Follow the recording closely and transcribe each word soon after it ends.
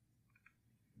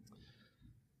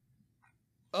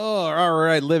Oh, all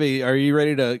right, Libby, are you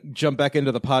ready to jump back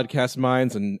into the podcast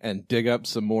mines and dig up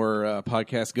some more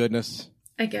podcast goodness?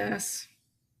 I guess.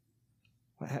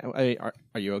 Are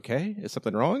you okay? Is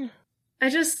something wrong? I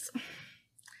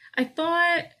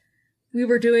thought we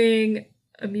were doing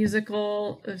a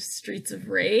musical of Streets of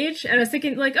Rage, and I was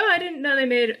thinking, like, oh, I didn't know they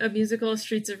made a musical of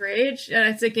Streets of Rage, and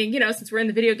I was thinking, since we're in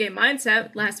the video game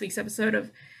mindset, last week's episode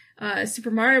of Super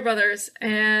Mario Brothers,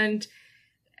 and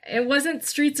it wasn't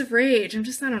Streets of Rage. I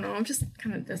don't know, I'm just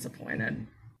kind of disappointed.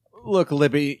 Look,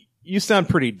 Libby, you sound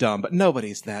pretty dumb, but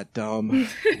nobody's that dumb.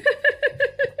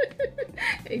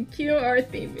 And cue our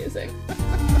theme music.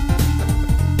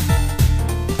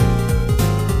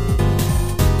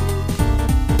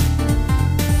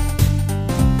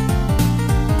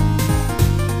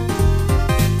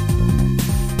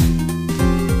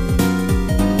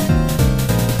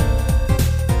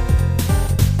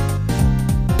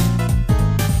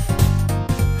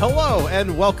 Hello,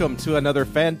 and welcome to another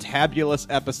fantabulous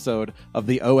episode of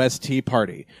the OST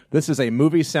Party. This is a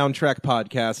movie soundtrack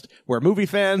podcast where movie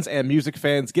fans and music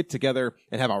fans get together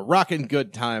and have a rockin'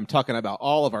 good time talking about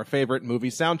all of our favorite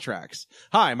movie soundtracks.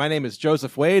 Hi, my name is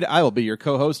Joseph Wade. I will be your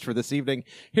co-host for this evening.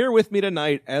 Here with me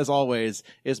tonight, as always,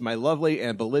 is my lovely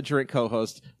and belligerent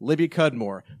co-host, Libby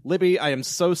Cudmore. Libby, I am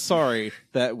so sorry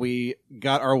that we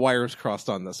got our wires crossed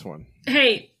on this one.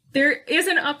 Hey, there is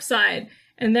an upside.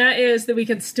 And that is that we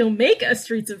can still make a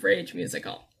Streets of Rage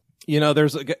musical.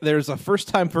 There's a first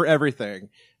time for everything,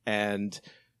 and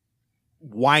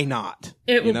why not?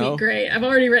 It will be great. I've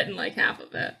already written like half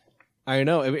of it. I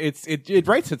know it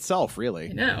writes itself,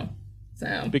 really. I know.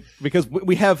 So because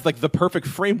we have like the perfect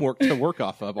framework to work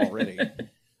off of already.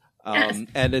 Yes.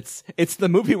 And it's the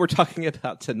movie we're talking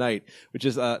about tonight, which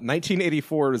is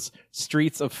 1984's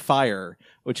Streets of Fire,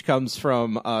 which comes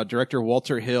from director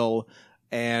Walter Hill.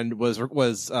 And was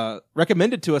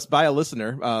recommended to us by a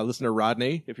listener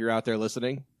Rodney, if you're out there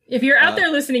listening. If you're out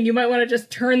there listening, you might want to just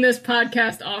turn this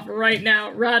podcast off right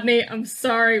now. Rodney, I'm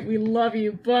sorry. We love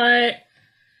you, but...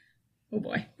 Oh,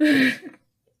 boy.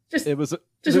 Just walk away, man.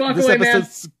 This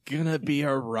episode's gonna be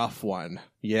a rough one.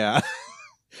 Yeah.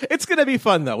 It's gonna be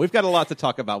fun, though. We've got a lot to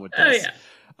talk about with this. Oh,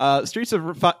 yeah. Streets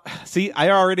of... See, I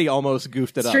already almost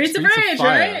goofed it up. Streets of Rage,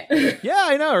 right? Yeah,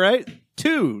 I know, right?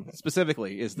 2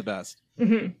 specifically is the best.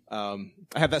 Mm-hmm.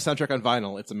 I have that soundtrack on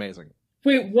vinyl. It's amazing.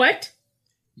 Wait, what?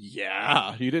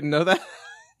 Yeah, you didn't know that?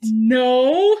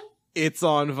 No. It's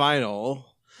on vinyl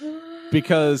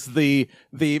because the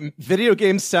video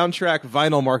game soundtrack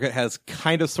vinyl market has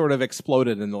kind of sort of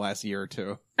exploded in the last year or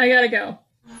two. I gotta go.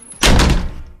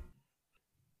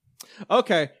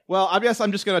 Okay, well, I guess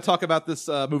I'm just going to talk about this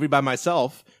movie by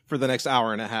myself for the next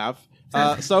hour and a half.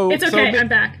 It's okay. I'm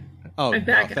back. Oh, I'm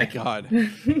back. Oh, thank God.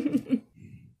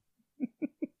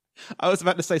 I was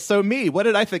about to say, so what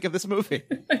did I think of this movie?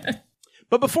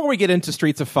 But before we get into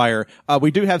Streets of Fire,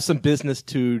 we do have some business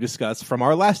to discuss from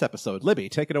our last episode. Libby,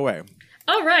 take it away.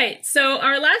 All right. So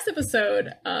our last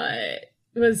episode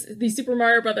was the Super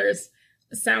Mario Brothers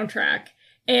soundtrack.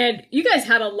 And you guys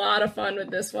had a lot of fun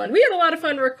with this one. We had a lot of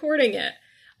fun recording it.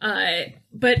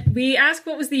 But we asked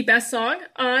what was the best song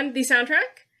on the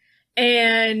soundtrack.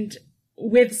 And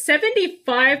with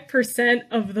 75%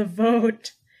 of the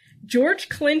vote, George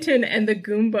Clinton and the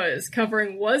Goombas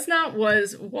covering Was Not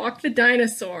Was, Walk the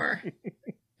Dinosaur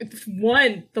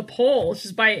won the poll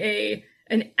just by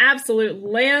an absolute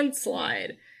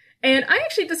landslide. And I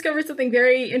actually discovered something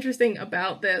very interesting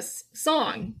about this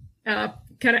song, kind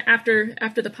of after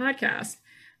the podcast.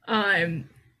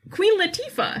 Queen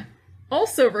Latifah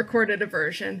also recorded a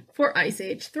version for Ice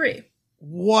Age 3.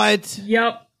 What?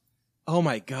 Yep. Oh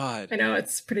my God. I know,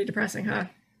 it's pretty depressing, huh?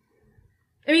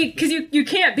 I mean, because you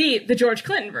can't beat the George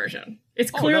Clinton version.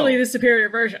 It's clearly the superior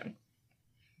version.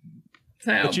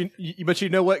 So, but you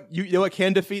know what? You know what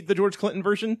can defeat the George Clinton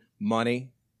version?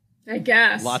 Money. I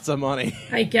guess. Lots of money.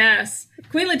 I guess.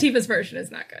 Queen Latifah's version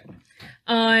is not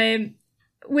good.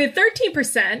 With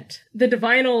 13%, the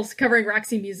Divinyls covering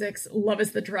Roxy Music's Love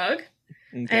is the Drug.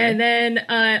 Okay. And then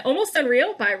Almost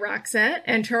Unreal by Roxette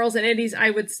and Charles and Eddie's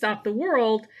I Would Stop the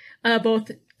World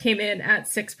both came in at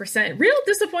 6%. Real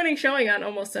disappointing showing on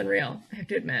Almost Unreal, I have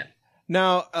to admit.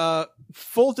 Now,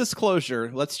 full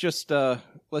disclosure, let's just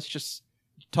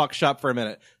talk shop for a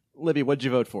minute. Libby, what'd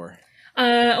you vote for?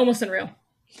 Almost Unreal.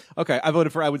 Okay, I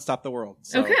voted for I Would Stop the World.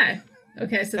 So.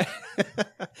 Okay, so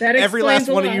that every last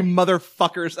one of you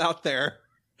motherfuckers out there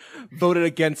voted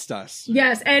against us.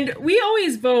 Yes, and we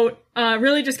always vote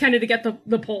really just kind of to get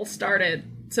the poll started.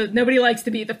 So nobody likes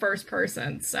to be the first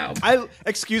person, so...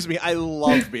 Excuse me, I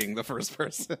love being the first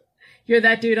person. You're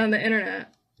that dude on the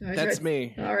internet. That's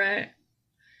me. All right.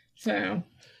 So...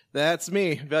 That's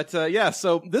me. But yeah,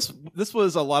 so this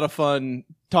was a lot of fun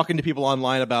talking to people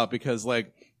online about, because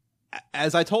like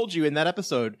as I told you in that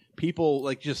episode, people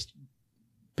like just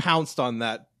pounced on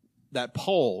that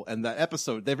poll and that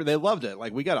episode. They loved it.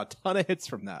 Like we got a ton of hits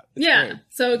from that. It's yeah. great.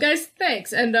 So guys,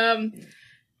 thanks. And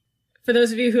for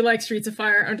those of you who like Streets of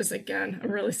Fire, I'm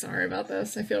really sorry about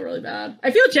this. I feel really bad.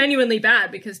 I feel genuinely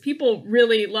bad because people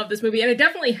really love this movie, and it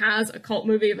definitely has a cult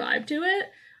movie vibe to it.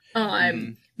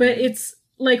 But it's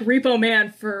like Repo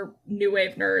Man for new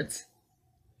wave nerds.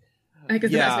 I think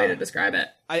is the best way to describe it.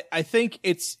 I think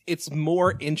it's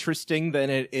more interesting than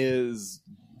it is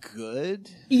good.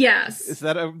 Yes. Is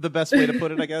that the best way to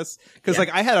put it, I guess? Because like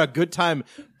I had a good time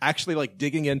actually like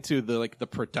digging into the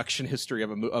production history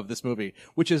of this movie,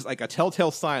 which is like a telltale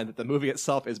sign that the movie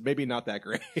itself is maybe not that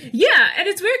great. Yeah, and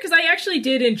it's weird because I actually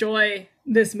did enjoy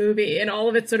this movie in all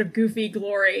of its sort of goofy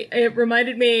glory. It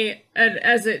reminded me, and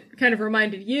as it kind of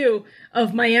reminded you,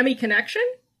 of Miami Connection.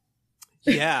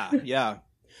 Yeah.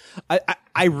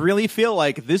 I really feel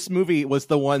like this movie was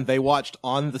the one they watched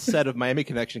on the set of Miami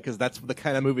Connection, because that's the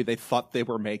kind of movie they thought they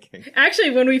were making.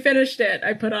 Actually, when we finished it,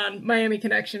 I put on Miami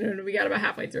Connection, and we got about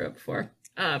halfway through it before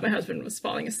my husband was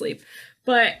falling asleep.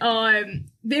 But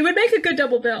they would make a good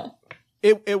double bill.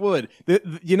 It would.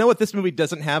 You know what this movie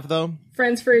doesn't have, though?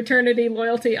 Friends for Eternity,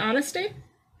 Loyalty, Honesty.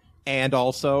 And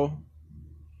also...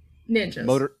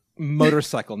 ninjas.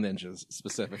 Motorcycle ninjas,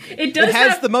 specifically. It has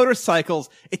have the motorcycles.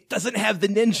 It doesn't have the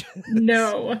ninjas.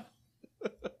 No.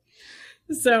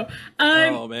 So,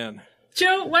 oh man,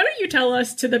 Joe, why don't you tell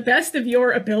us, to the best of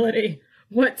your ability,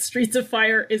 what Streets of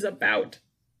Fire is about?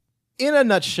 In a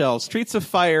nutshell, Streets of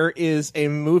Fire is a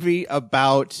movie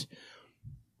about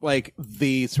like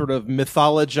the sort of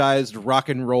mythologized rock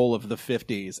and roll of the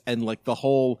 50s and like the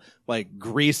whole like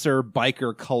greaser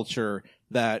biker culture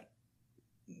that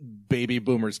baby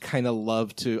boomers kind of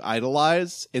love to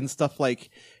idolize in stuff like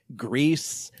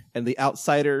Grease and The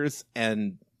Outsiders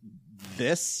and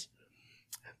this.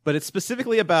 But it's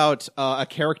specifically about a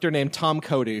character named Tom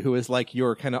Cody, who is like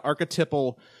your kind of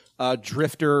archetypal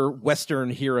drifter Western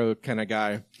hero kind of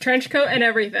guy. Trench coat and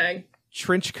everything.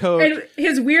 Trench coat. And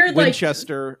his weird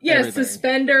Winchester. Like, everything.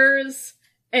 Suspenders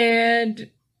and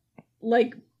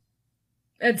like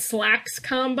and slacks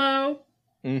combo.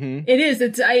 Mm-hmm. It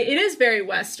is very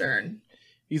Western.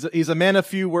 He's a man of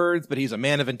few words, but he's a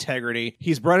man of integrity.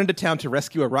 He's brought into town to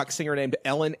rescue a rock singer named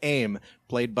Ellen Aim,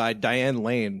 played by Diane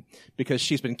Lane, because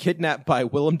she's been kidnapped by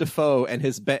Willem Dafoe and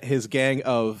his gang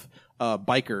of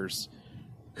bikers,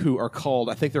 who are called,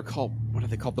 I think they're called, what are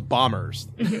they called? The Bombers.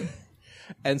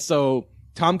 And so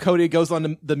Tom Cody goes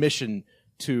on the mission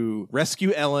to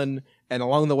rescue Ellen, and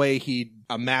along the way he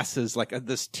amasses like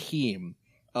this team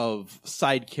of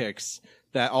sidekicks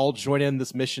that all join in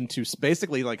this mission to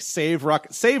basically like save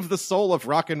the soul of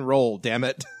rock and roll, damn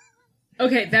it.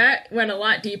 Okay, that went a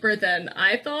lot deeper than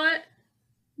I thought.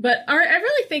 But I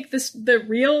really think the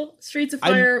real Streets of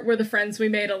Fire were the friends we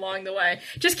made along the way.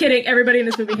 Just kidding. Everybody in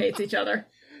this movie hates each other.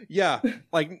 Yeah.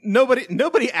 Like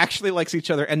nobody actually likes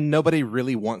each other, and nobody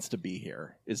really wants to be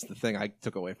here is the thing I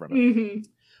took away from it.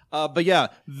 Mm-hmm. But yeah,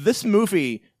 this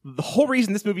movie, the whole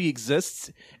reason this movie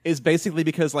exists is basically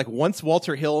because like once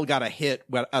Walter Hill got a hit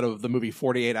out of the movie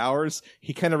 48 Hours,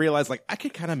 he kind of realized like I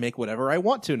could kind of make whatever I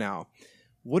want to now.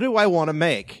 What do I want to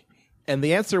make? And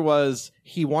the answer was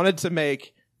he wanted to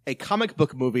make a comic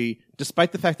book movie,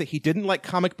 despite the fact that he didn't like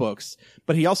comic books,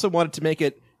 but he also wanted to make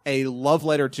it a love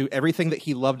letter to everything that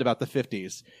he loved about the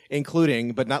 50s,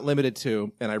 including, but not limited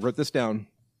to, and I wrote this down.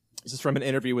 This is from an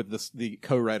interview with the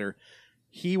co-writer.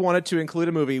 He wanted to include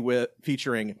a movie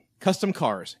featuring custom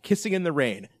cars, kissing in the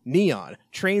rain, neon,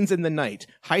 trains in the night,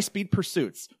 high-speed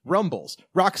pursuits, rumbles,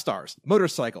 rock stars,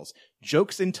 motorcycles,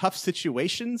 jokes in tough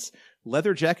situations,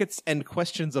 leather jackets, and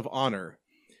questions of honor.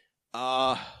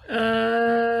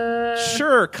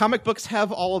 Sure, comic books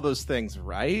have all of those things,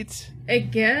 right? I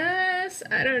guess.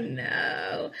 I don't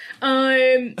know.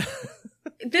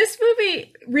 This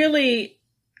movie really,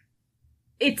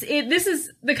 this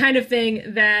is the kind of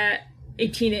thing that a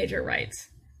teenager writes.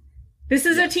 This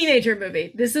is a teenager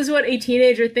movie. This is what a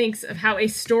teenager thinks of how a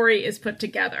story is put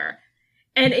together.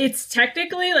 And it's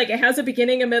technically, like, it has a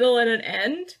beginning, a middle, and an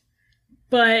end.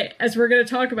 But as we're going to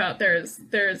talk about, there's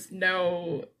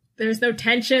no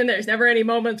tension. There's never any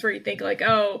moments where you think, like,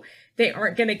 oh, they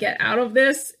aren't going to get out of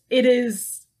this. It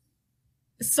is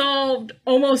solved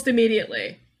almost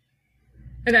immediately.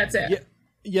 And that's it.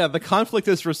 Yeah, the conflict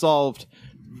is resolved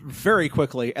very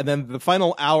quickly. And then the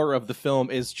final hour of the film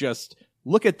is just,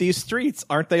 look at these streets.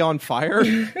 Aren't they on fire?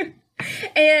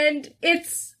 And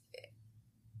it's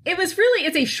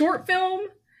a short film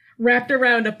wrapped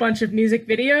around a bunch of music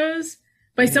videos,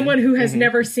 by someone who has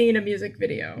never seen a music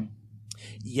video.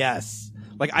 Yes.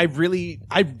 Like,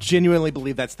 I genuinely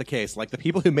believe that's the case. Like, the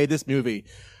people who made this movie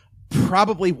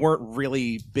probably weren't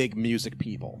really big music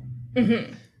people.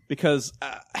 Because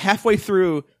halfway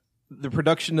through the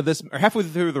production of this, or halfway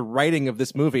through the writing of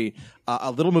this movie,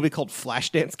 a little movie called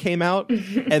Flashdance came out,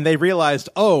 and they realized,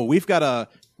 oh, we've got to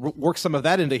work some of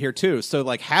that into here too. So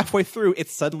like halfway through, it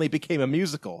suddenly became a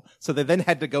musical. So they then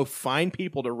had to go find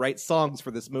people to write songs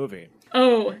for this movie.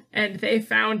 Oh, and they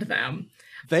found them.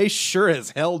 They sure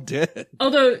as hell did.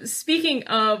 Although, speaking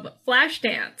of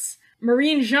Flashdance,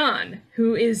 Maureen Jean,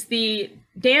 who is the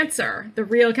dancer, the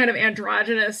real kind of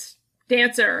androgynous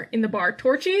dancer in the bar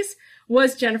Torchies,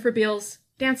 was Jennifer Beals'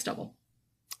 dance double.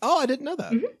 Oh, I didn't know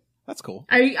that. That's cool.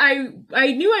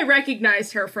 I knew I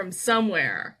recognized her from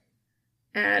somewhere.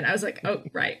 And I was like, oh,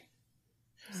 right.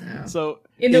 So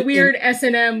in the weird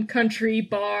S&M country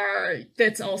bar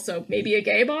that's also maybe a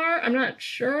gay bar? I'm not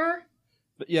sure.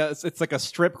 Yeah, it's like a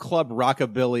strip club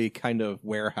rockabilly kind of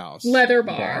warehouse. Leather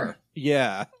bar.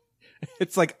 Yeah.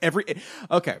 It's like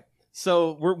okay.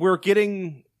 So we're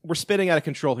spinning out of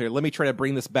control here. Let me try to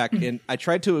bring this back in. I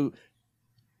tried to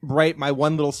write my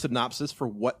one little synopsis for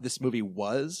what this movie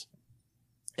was.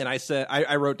 And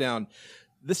I wrote down,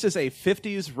 this is a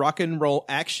 50s rock and roll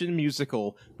action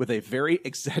musical with a very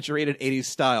exaggerated 80s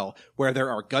style where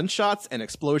there are gunshots and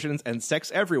explosions and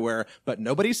sex everywhere, but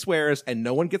nobody swears and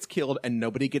no one gets killed and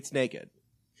nobody gets naked.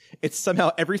 It's somehow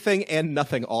everything and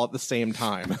nothing all at the same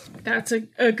time. That's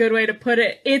a good way to put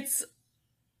it. It's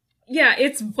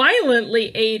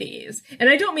violently 80s. And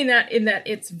I don't mean that in that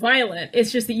it's violent.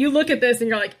 It's just that you look at this and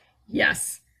you're like,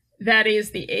 yes, that is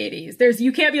the 80s.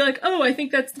 You can't be like, oh, I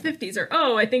think that's the 50s, or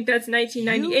oh, I think that's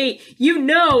 1998. You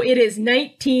know it is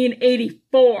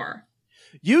 1984.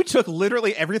 You took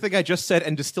literally everything I just said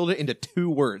and distilled it into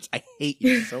 2 words. I hate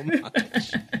you so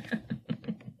much.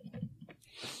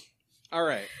 All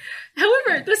right.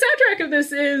 However, the soundtrack of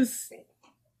this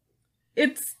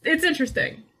it's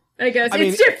interesting. I guess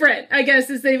it's different, I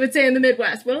guess, as they would say in the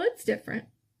Midwest. Well, it's different.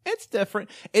 It's different.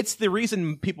 It's the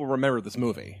reason people remember this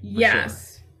movie.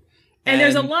 Yes. Sure. And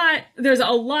there's a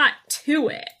lot to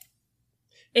it.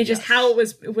 It's just how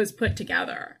it was put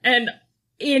together. And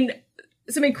in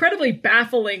some incredibly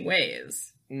baffling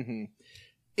ways. Mm-hmm.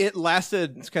 It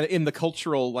lasted kind of in the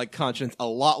cultural conscience a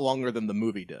lot longer than the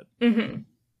movie did. Mm-hmm.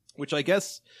 Which I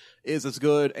guess is as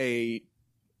good a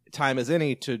time as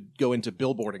any to go into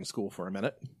billboarding school for a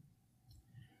minute.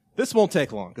 This won't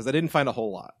take long because I didn't find a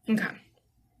whole lot.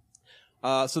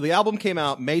 Okay. So the album came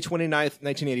out May 29th,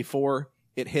 1984.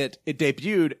 It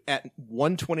debuted at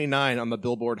 129 on the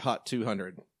Billboard Hot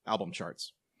 200 album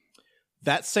charts.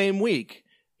 That same week,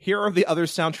 here are the other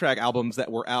soundtrack albums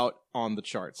that were out on the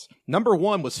charts. Number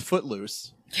 1 was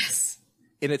Footloose. Yes.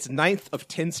 In its 9th of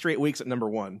 10 straight weeks at number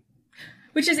 1.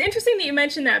 Which is interesting that you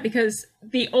mentioned that, because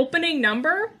the opening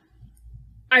number,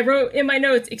 I wrote in my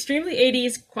notes, extremely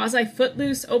 80s,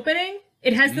 quasi-Footloose opening.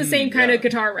 It has the same kind of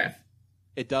guitar riff.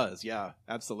 It does, yeah,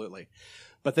 absolutely.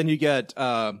 But then you get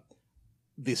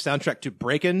the soundtrack to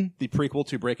Breakin', the prequel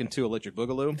to Breakin' 2 Electric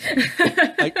Boogaloo.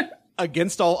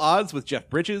 Against All Odds with Jeff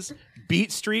Bridges.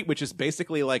 Beat Street, which is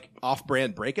basically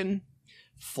off-brand Breakin'.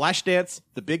 Flashdance,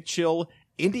 The Big Chill,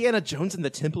 Indiana Jones and the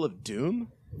Temple of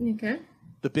Doom. Okay.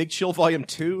 The Big Chill Volume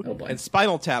 2, and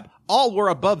Spinal Tap all were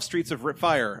above Streets of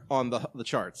Fire on the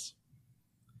charts.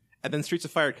 And then Streets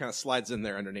of Fire kind of slides in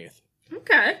there underneath.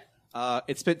 Okay.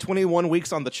 It spent 21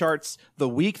 weeks on the charts. The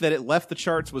week that it left the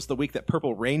charts was the week that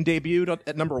Purple Rain debuted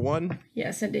at number 1.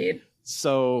 Yes, indeed.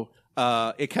 So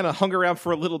it kind of hung around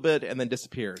for a little bit and then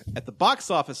disappeared. At the box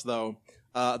office, though,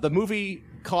 the movie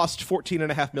cost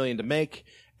 $14.5 million to make,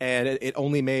 and it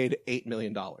only made $8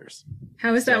 million.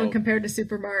 How is that one compared to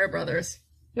Super Mario Brothers?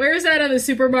 Where is that on the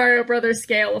Super Mario Brothers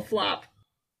scale of flop?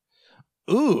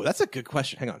 Ooh, that's a good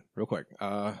question. Hang on, real quick.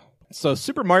 So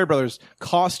Super Mario Brothers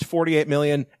cost $48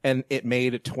 million and it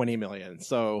made $20 million.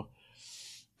 So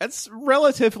that's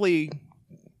relatively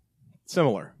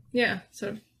similar. Yeah,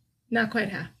 so not quite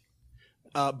half.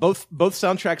 Both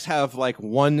soundtracks have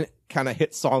one kind of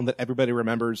hit song that everybody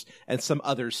remembers and some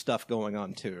other stuff going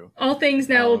on too. All things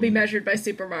now will be measured by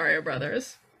Super Mario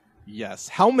Brothers. Yes.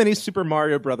 How many Super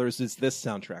Mario Brothers is this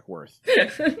soundtrack worth?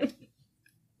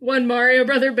 One Mario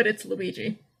Brother, but it's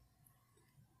Luigi.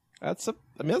 That's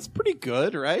pretty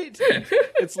good, right?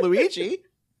 It's Luigi.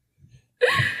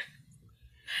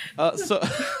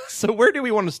 So where do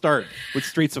we want to start with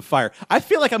Streets of Fire? I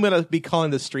feel like I'm going to be calling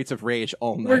this Streets of Rage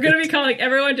all night. We're going to be calling,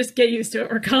 everyone just get used to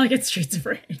it. We're calling it Streets of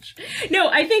Rage. No,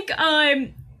 I think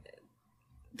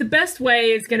the best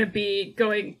way is going to be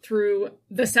going through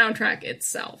the soundtrack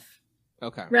itself.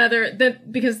 Okay. Rather than,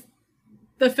 because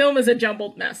the film is a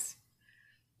jumbled mess.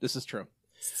 This is true.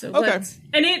 So okay.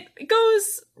 And it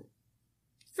goes,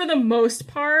 for the most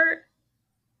part,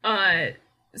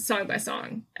 song by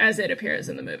song, as it appears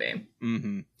in the movie.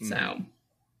 So...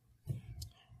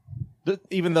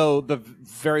 even though the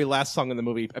very last song in the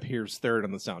movie appears third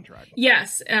on the soundtrack.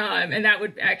 Yes, and that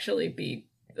would actually be,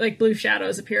 like, Blue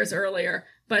Shadows appears earlier.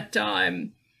 But,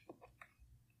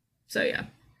 so yeah.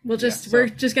 We're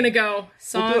just gonna go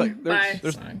song by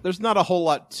song. There's not a whole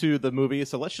lot to the movie,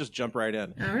 so let's just jump right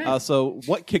in. All right. So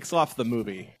what kicks off the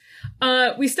movie?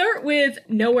 We start with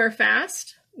Nowhere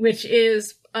Fast, which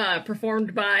is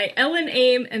performed by Ellen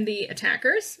Aim and the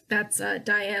Attackers. That's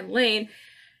Diane Lane.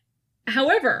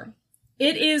 However,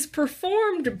 it is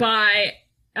performed by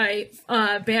a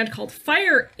band called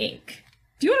Fire Inc.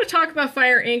 Do you want to talk about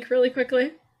Fire Inc. really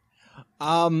quickly?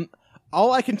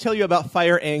 All I can tell you about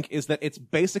Fire Inc. is that it's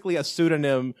basically a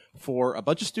pseudonym for a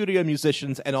bunch of studio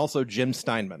musicians and also Jim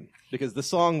Steinman, because the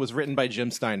song was written by Jim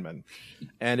Steinman.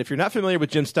 And if you're not familiar with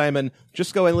Jim Steinman,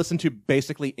 just go and listen to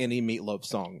basically any Meat Loaf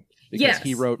song, because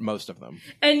he wrote most of them.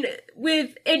 And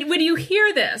when you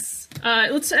hear this,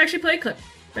 let's actually play a clip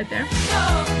right there.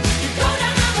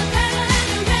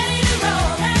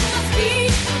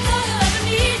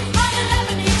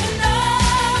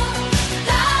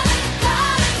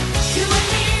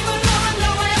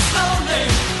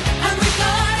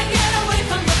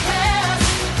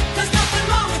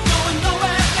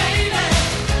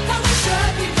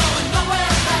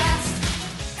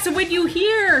 When you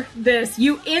hear this,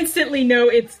 you instantly know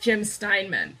it's Jim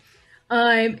Steinman.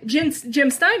 Jim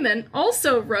Steinman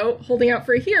also wrote Holding Out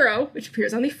for a Hero, which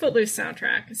appears on the Footloose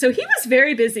soundtrack. So he was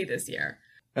very busy this year.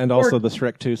 And also the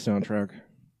Shrek 2 soundtrack.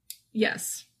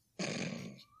 Yes.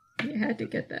 You had to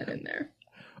get that in there.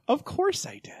 Of course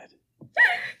I did.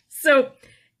 So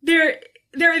there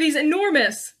are these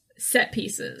enormous set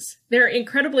pieces. They're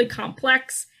incredibly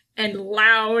complex and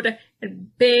loud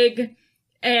and big,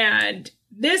 and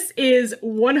this is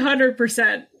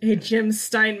 100% a Jim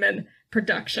Steinman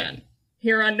production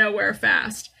here on Nowhere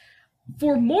Fast.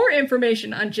 For more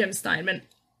information on Jim Steinman,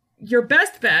 your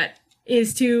best bet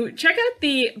is to check out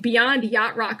the Beyond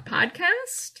Yacht Rock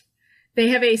podcast. They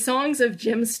have a Songs of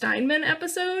Jim Steinman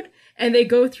episode, and they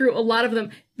go through a lot of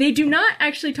them. They do not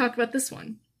actually talk about this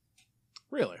one.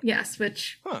 Really? Yes,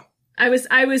 which I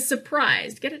was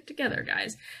surprised. Get it together,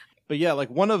 guys. But yeah, like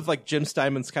one of like Jim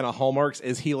Steinman's kind of hallmarks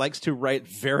is he likes to write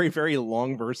very, very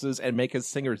long verses and make his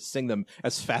singers sing them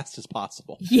as fast as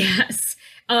possible. Yes.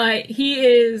 He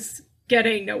is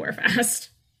getting nowhere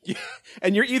fast. Yeah.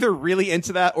 And you're either really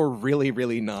into that or really,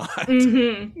 really not.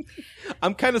 Mm-hmm.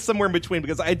 I'm kind of somewhere in between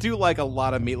because I do like a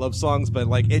lot of Meat Loaf songs, but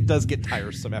like it does get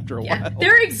tiresome after a while.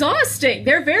 They're exhausting.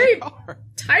 They're very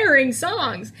tiring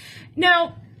songs.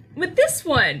 Now, with this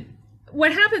one,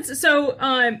 what happens, so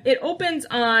it opens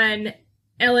on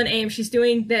Ellen Aim. She's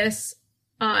doing this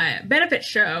benefit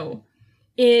show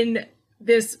in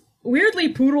this weirdly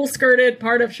poodle-skirted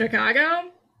part of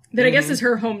Chicago that I guess is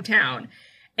her hometown.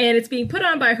 And it's being put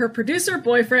on by her producer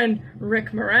boyfriend,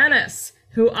 Rick Moranis,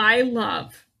 who I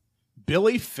love.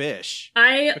 Billy Fish.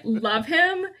 I love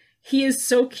him. He is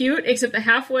so cute, except that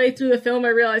halfway through the film I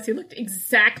realized he looked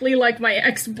exactly like my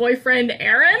ex-boyfriend,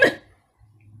 Aaron.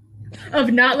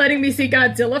 Of not letting me see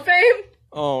Godzilla fame.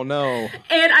 Oh, no.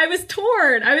 And I was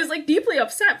torn. I was, like, deeply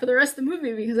upset for the rest of the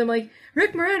movie because I'm like,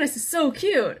 Rick Moranis is so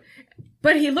cute,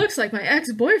 but he looks like my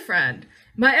ex-boyfriend.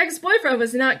 My ex-boyfriend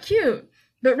was not cute,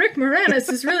 but Rick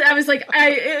Moranis is really, I was like,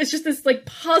 it was just this, like,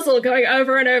 puzzle going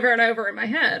over and over and over in my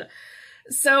head.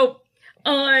 So,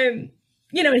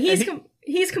 you know,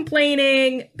 he's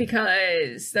complaining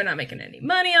because they're not making any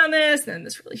money on this, they're in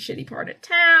this really shitty part of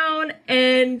town,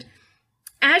 and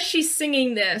as she's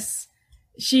singing this,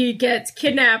 she gets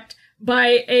kidnapped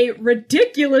by a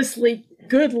ridiculously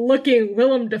good-looking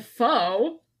Willem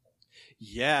Dafoe.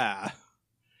 Yeah.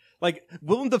 Like,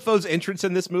 Willem Dafoe's entrance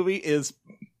in this movie is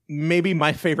maybe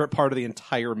my favorite part of the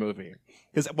entire movie.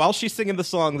 Because while she's singing the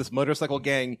song, this motorcycle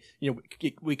gang, you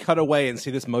know, we cut away and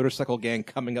see this motorcycle gang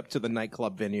coming up to the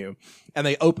nightclub venue. And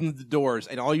they open the doors,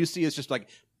 and all you see is just like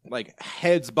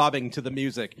heads bobbing to the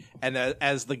music, and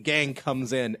as the gang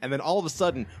comes in, and then all of a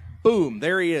sudden, boom,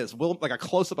 there he is, like a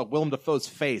close-up of Willem Dafoe's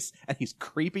face, and he's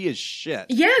creepy as shit.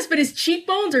 Yes, but his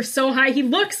cheekbones are so high, he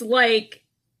looks like,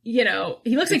 you know,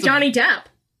 he looks like Johnny Depp.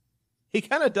 He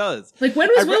kind of does. Like, when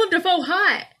was Willem Dafoe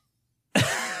hot?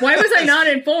 Why was I not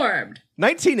informed?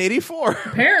 1984.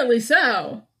 Apparently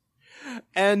so.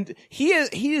 And he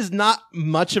is not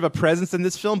much of a presence in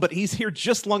this film, but he's here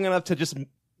just long enough to just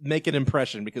make an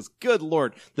impression, because good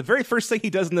lord, the very first thing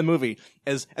he does in the movie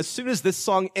is as soon as this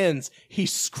song ends, he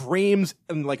screams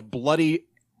in like bloody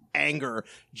anger,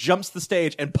 jumps the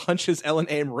stage and punches Ellen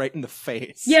Aim right in the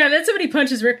face. Yeah, then somebody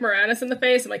punches Rick Moranis in the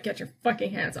face. I'm like, get your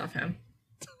fucking hands off him.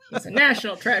 He's a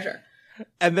national treasure.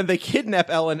 And then they kidnap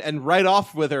Ellen and ride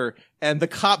off with her, and the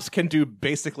cops can do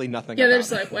basically nothing Yeah, about they're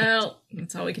just like, well,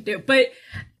 that's all we could do. But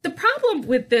the problem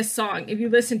with this song, if you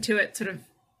listen to it sort of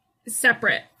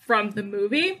separate from the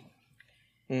movie,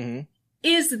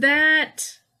 is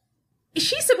that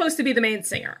she's supposed to be the main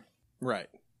singer. Right.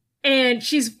 And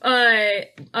she's,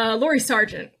 Laurie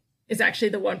Sargent is actually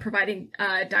the one providing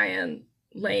Diane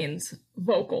Lane's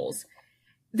vocals.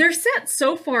 They're set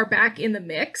so far back in the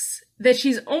mix that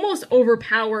she's almost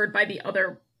overpowered by the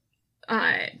other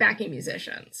backing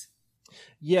musicians.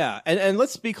 Yeah, and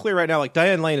let's be clear right now, like,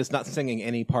 Diane Lane is not singing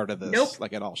any part of this, Nope.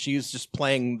 like, at all. She's just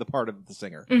playing the part of the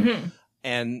singer. Mm-hmm.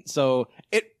 And so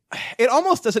it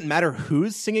almost doesn't matter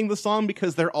who's singing the song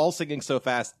because they're all singing so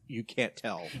fast you can't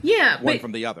tell one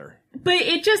from the other. But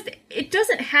she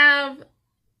doesn't have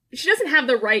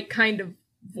the right kind of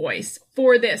voice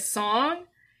for this song.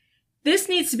 This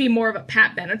needs to be more of a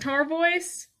Pat Benatar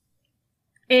voice.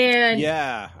 And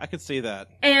yeah, I could see that.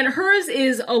 And hers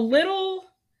is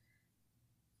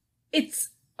it's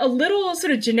a little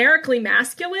sort of generically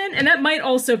masculine, and that might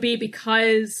also be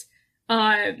because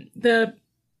the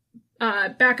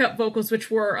backup vocals, which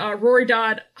were Rory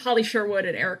Dodd, Holly Sherwood,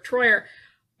 and Eric Troyer,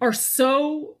 are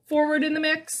so forward in the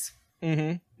mix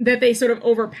that they sort of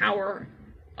overpower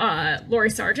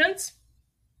Laurie Sargent's.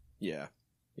 Yeah.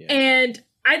 And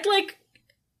I'd like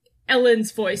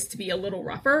Ellen's voice to be a little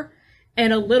rougher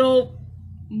and a little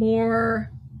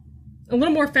more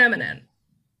feminine.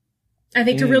 I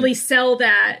think to really sell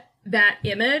that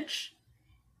image.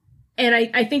 And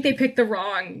I think they picked the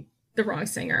wrong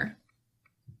singer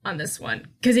on this one,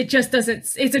 because it just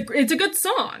doesn't. It's a good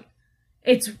song.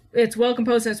 It's well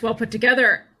composed and it's well put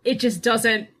together. It just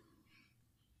doesn't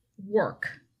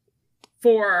work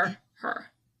for her.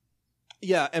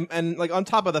 Yeah, and like on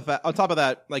top of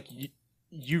that, like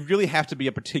you really have to be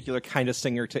a particular kind of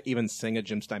singer to even sing a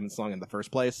Jim Steinman song in the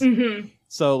first place. Mm-hmm.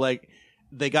 So like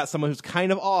they got someone who's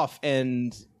kind of off,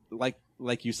 and like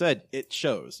you said, it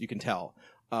shows. You can tell.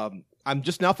 I'm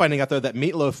just now finding out, though, that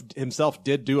Meatloaf himself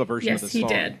did do a version of this song. Yes,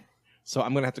 he did. So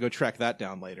I'm going to have to go track that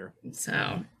down later.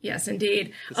 So, yes,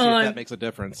 indeed. To see if that makes a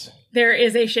difference. There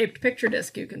is a shaped picture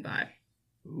disc you can buy.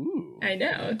 Ooh. I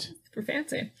know. It's super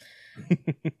fancy.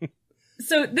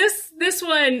 So this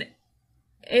one,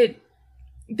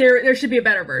 there should be a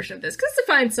better version of this, because it's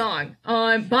a fine song.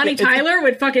 Bonnie Tyler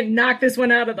would fucking knock this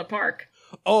one out of the park.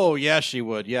 Oh, yeah, she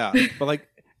would, yeah. But like,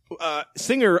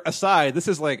 singer aside, this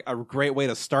is like a great way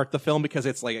to start the film because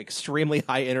it's like extremely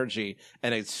high energy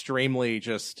and extremely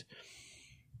just,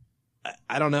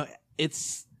 I don't know.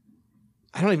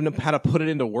 I don't even know how to put it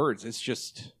into words. It's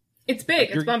just, it's big.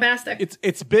 It's bombastic.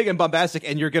 It's big and bombastic,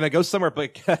 and you're going to go somewhere,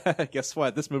 but guess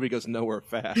what? This movie goes nowhere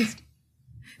fast.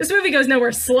 This movie goes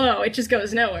nowhere slow. It just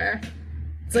goes nowhere.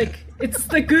 It's like, it's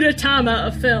the Gudetama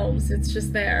of films. It's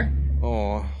just there.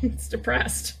 Oh. It's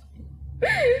depressed.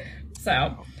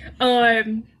 So,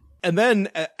 and then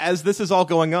as this is all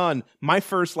going on, my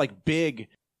big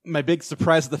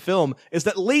surprise of the film is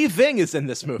that Lee Ving is in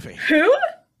this movie. Who?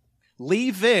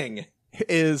 Lee Ving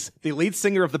is the lead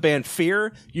singer of the band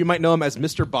Fear. You might know him as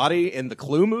Mr. Body in the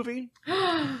Clue movie.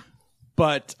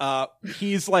 But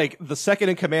he's like the second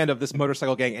in command of this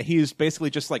motorcycle gang, and he's basically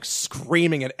just like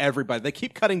screaming at everybody. They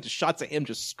keep cutting to shots of him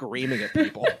just screaming at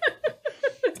people.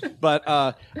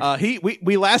 But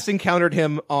we last encountered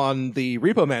him on the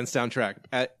Repo Man soundtrack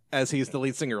as he's the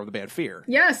lead singer of the band Fear.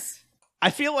 Yes. I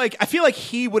feel like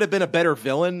he would have been a better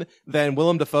villain than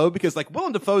Willem Dafoe, because like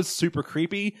Willem Dafoe's super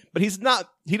creepy, but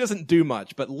he doesn't do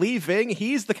much. But Lee Ving,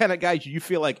 he's the kind of guy you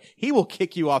feel like he will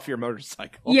kick you off your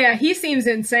motorcycle. Yeah, he seems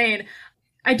insane.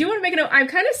 I do want to make a note. I'm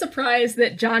kind of surprised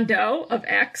that John Doe of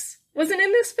X wasn't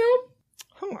in this film.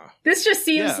 Huh. This just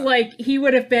seems like he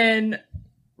would have been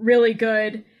really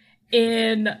good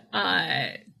in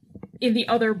the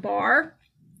other bar.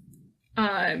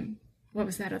 What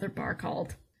was that other bar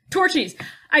called? Torchy's.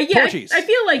 Torchy's. I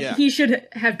feel like he should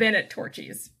have been at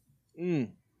Torchy's.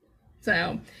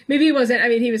 So maybe he wasn't. I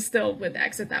mean, he was still with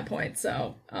X at that point.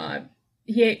 So I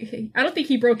don't think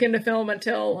he broke into film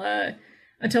until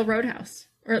Roadhouse,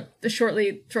 or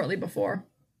shortly before.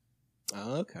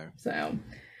 Oh, okay. So,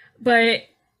 but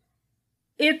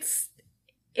it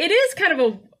is kind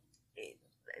of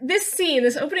this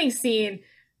opening scene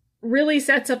really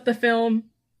sets up the film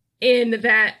in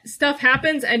that stuff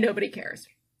happens and nobody cares.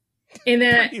 In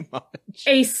that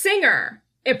a singer,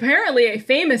 apparently a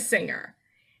famous singer,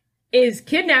 is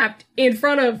kidnapped in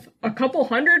front of a couple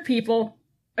hundred people,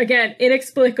 again,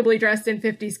 inexplicably dressed in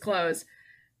 50s clothes,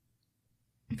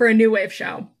 for a New Wave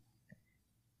show.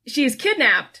 She is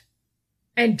kidnapped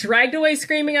and dragged away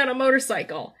screaming on a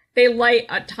motorcycle. They light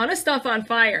a ton of stuff on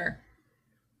fire,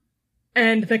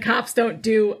 and the cops don't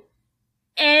do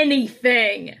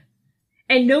anything.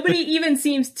 And nobody even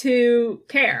seems to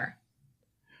care.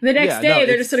 The next day,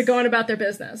 they're just sort of going about their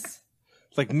business.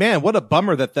 It's like, man, what a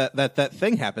bummer that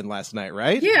thing happened last night,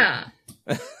 right? Yeah.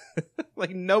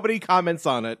 Like, nobody comments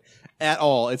on it at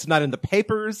all. It's not in the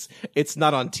papers. It's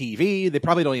not on TV. They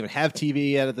probably don't even have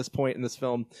TV yet at this point in this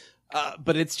film.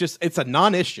 But it's a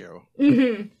non-issue.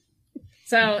 Mm-hmm.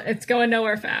 So it's going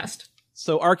nowhere fast.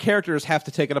 So our characters have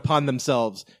to take it upon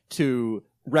themselves to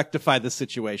rectify the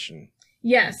situation.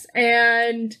 Yes,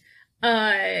 and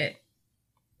Reva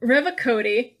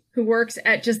Cody, who works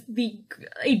at just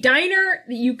a diner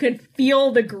that you can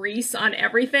feel the grease on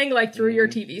everything, like through your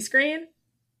TV screen.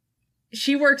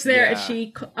 She works there, and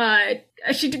she goes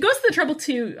to the trouble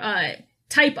to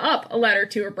type up a letter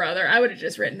to her brother. I would have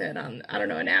just written it on, I don't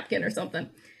know, a napkin or something.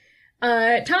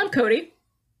 Tom Cody,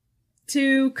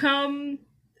 to come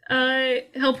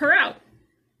help her out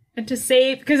and to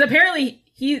save, because apparently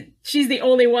she's the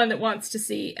only one that wants to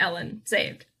see Ellen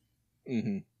saved.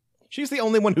 Mm-hmm. She's the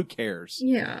only one who cares.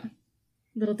 Yeah,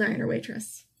 little diner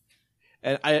waitress.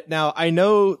 And I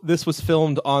know this was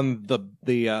filmed on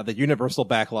the Universal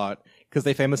backlot, because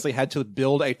they famously had to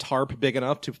build a tarp big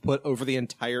enough to put over the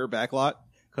entire backlot,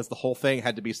 because the whole thing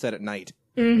had to be set at night.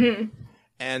 Mm-hmm.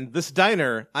 And this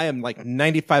diner, I am like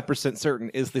 95% certain,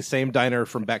 is the same diner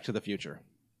from Back to the Future.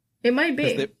 It might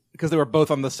be. Because they were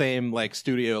both on the same like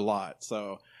studio lot.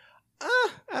 So,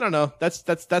 I don't know. That's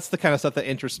the kind of stuff that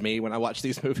interests me when I watch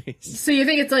these movies. So you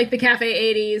think it's like the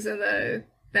Cafe 80s and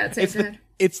that same time?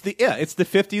 It's the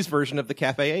 50s version of the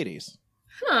Cafe 80s.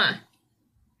 Huh.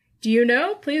 Do you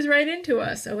know? Please write into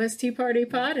us.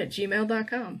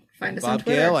 ostpartypod@gmail.com. Find us on Bob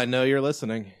Twitter. Gale, I know you're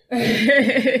listening.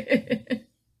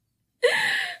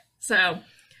 So.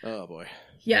 Oh, boy.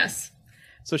 Yes.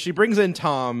 So she brings in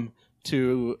Tom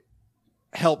to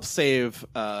help save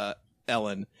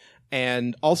Ellen.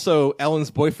 And also, Ellen's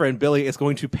boyfriend, Billy, is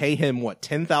going to pay him,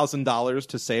 $10,000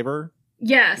 to save her?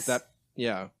 Yes.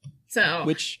 Yeah. So.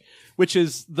 Which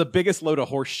is the biggest load of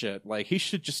horse shit. Like, he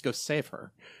should just go save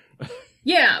her.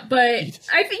 Yeah, but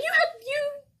I think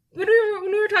when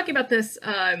we were talking about this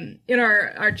in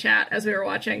our chat as we were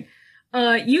watching,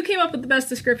 you came up with the best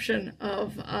description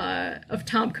of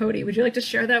Tom Cody. Would you like to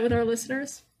share that with our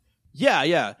listeners?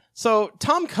 Yeah. So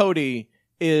Tom Cody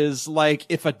is like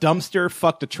if a dumpster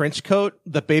fucked a trench coat,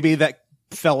 the baby that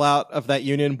fell out of that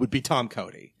union would be Tom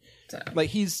Cody. So. Like,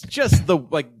 he's just the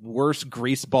worst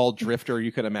greaseball drifter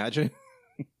you could imagine.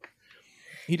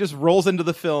 He just rolls into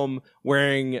the film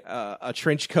wearing a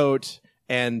trench coat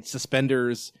and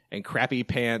suspenders and crappy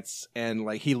pants,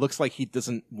 and he looks like he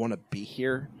doesn't want to be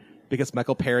here because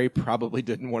Michael Perry probably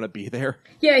didn't want to be there.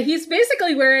 Yeah, he's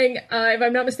basically wearing, if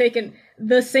I'm not mistaken,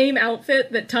 the same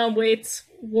outfit that Tom Waits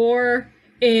wore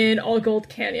in All Gold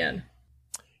Canyon.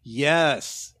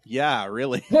 Yes. Yeah,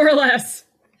 really. More or less.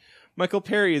 Michael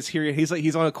Perry is here.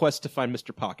 He's on a quest to find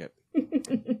Mr. Pocket.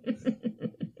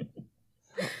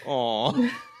 Aww.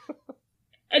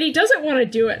 And he doesn't want to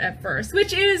do it at first,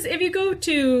 which is if you go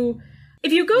to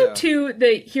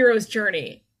the hero's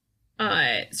journey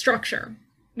structure,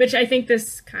 which I think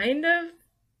this kind of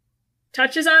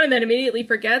touches on and then immediately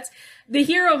forgets, the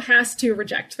hero has to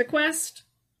reject the quest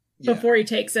before he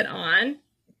takes it on.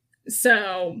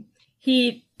 So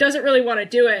he doesn't really want to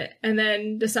do it and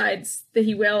then decides that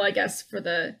he will, I guess, for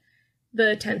the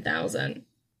 10,000.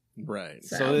 Right.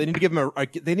 So they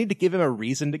need to give him a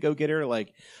reason to go get her.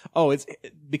 Like, oh, it's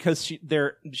because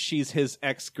she's his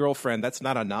ex-girlfriend. That's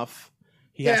not enough.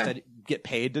 He has to get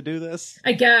paid to do this,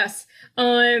 I guess.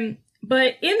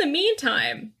 But in the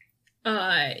meantime,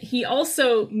 he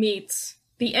also meets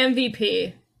the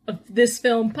MVP of this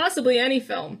film, possibly any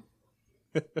film.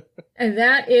 And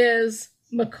that is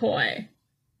McCoy.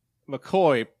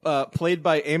 McCoy, played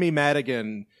by Amy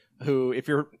Madigan, who, if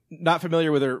you're not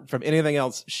familiar with her from anything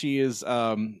else, she is,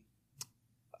 I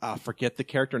forget the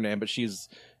character name, but she's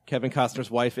Kevin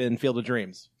Costner's wife in Field of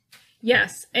Dreams.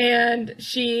 Yes, and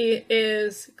she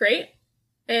is great,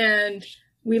 and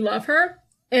we love her,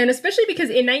 and especially because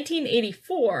in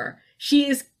 1984, she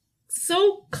is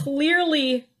so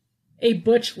clearly a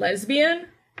butch lesbian,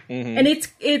 and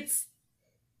it's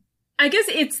I guess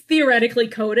it's theoretically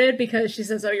coded because she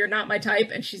says, "Oh, you're not my type,"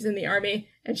 and she's in the army,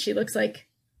 and she looks like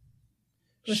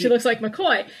she looks like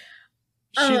McCoy.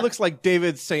 She looks like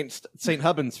David St.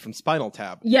 Hubbins from Spinal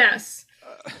Tap. Yes,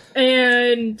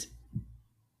 and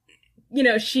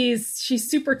she's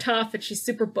super tough and she's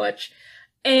super butch,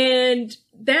 and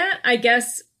that, I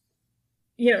guess,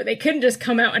 they couldn't just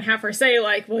come out and have her say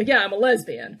like, well, yeah, I'm a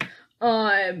lesbian.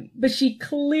 But she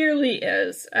clearly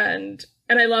is. And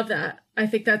I love that. I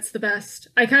think that's the best.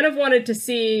 I kind of wanted to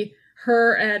see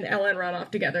her and Ellen run off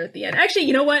together at the end. Actually,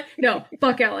 you know what? No,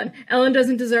 fuck Ellen. Ellen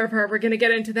doesn't deserve her. We're going to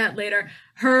get into that later.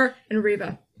 Her and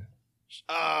Reva.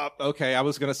 Okay. I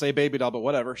was going to say Baby Doll, but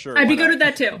whatever. Sure. I'd be good with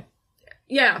that too.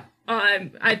 Yeah.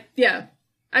 I'm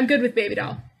good with Baby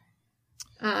Doll.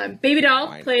 Baby Doll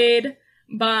Fine. Played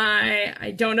by,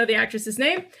 I don't know the actress's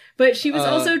name, but she was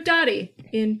also Dottie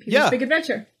in Peter's Big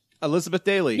Adventure. Elizabeth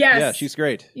Daily. Yes. Yeah, she's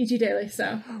great. E.G. Daily,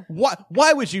 so.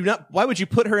 Why would you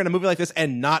put her in a movie like this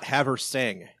and not have her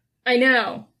sing? I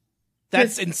know.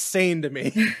 That's insane to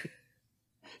me.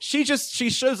 She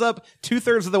shows up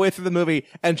 2/3 of the way through the movie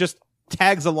and just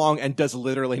tags along and does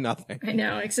literally nothing. I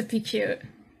know, except be cute.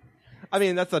 I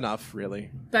mean, that's enough,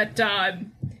 really. But,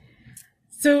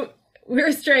 so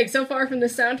we're straying so far from the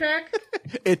soundtrack.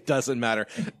 It doesn't matter.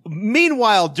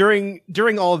 Meanwhile, during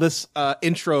all this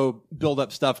intro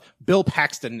build-up stuff, Bill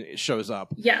Paxton shows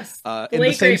up. Yes, the in late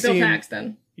the same great Bill scene,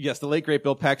 Paxton. Yes, the late great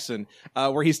Bill Paxton,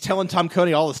 where he's telling Tom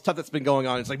Coney all the stuff that's been going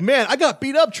on. It's like, man, I got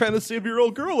beat up trying to save your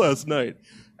old girl last night.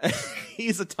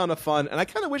 He's a ton of fun, and I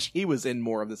kind of wish he was in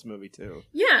more of this movie too.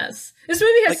 Yes, this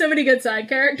movie has so many good side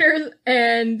characters,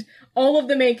 and all of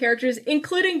the main characters,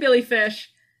 including Billy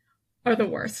Fish, are the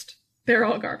worst. They're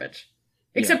all garbage.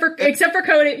 Except for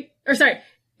Cody,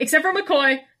 except for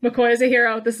McCoy. McCoy is a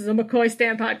hero. This is a McCoy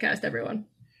Stan podcast, everyone.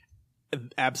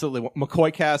 Absolutely.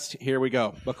 McCoy cast, here we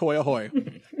go. McCoy ahoy.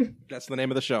 That's the name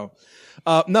of the show.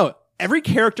 No, every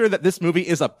character that this movie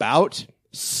is about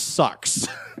sucks.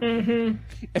 Mm-hmm.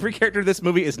 Every character this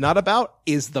movie is not about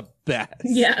is the best.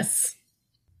 Yes.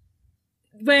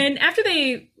 After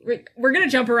we're going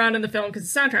to jump around in the film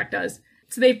because the soundtrack does.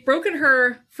 So they've broken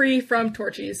her free from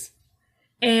Torchies.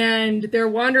 And they're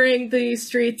wandering the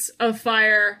streets of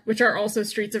fire, which are also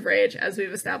streets of rage, as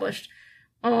we've established.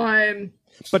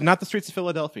 But not the streets of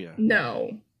Philadelphia.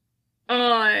 No.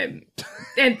 And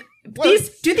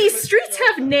do these streets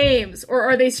have names, or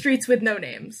are they streets with no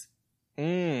names?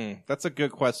 That's a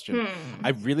good question. I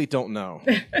really don't know.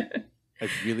 I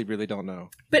really, really don't know.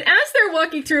 But as they're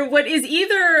walking through what is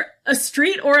either a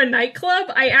street or a nightclub,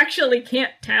 I actually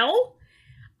can't tell.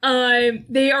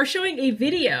 They are showing a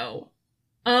video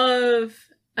of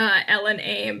Ellen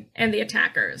Aim and the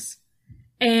attackers.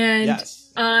 And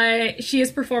yes. She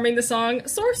is performing the song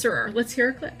Sorcerer. Let's hear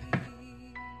a clip.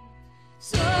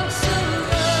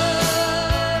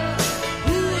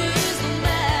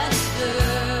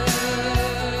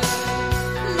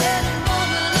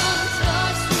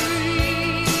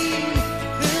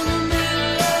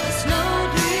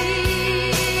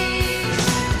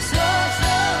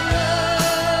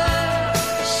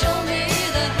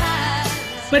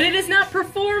 But it is not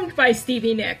performed by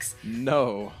Stevie Nicks.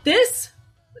 No. This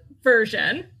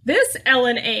version, this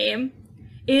Ellen Aim,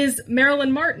 is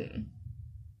Marilyn Martin.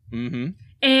 Mm-hmm.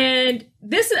 And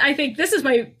I think this is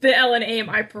the Ellen Aim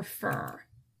I prefer.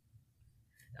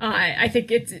 I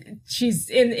think she's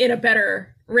in a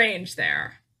better range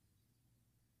there.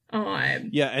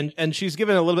 Yeah, and she's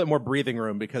given a little bit more breathing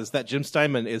room because that Jim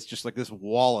Steinman is just like this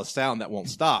wall of sound that won't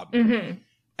stop. Mm-hmm.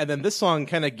 And then this song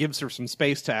kind of gives her some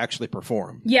space to actually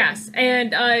perform. Yes, and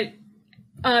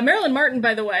Marilyn Martin,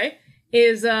 by the way,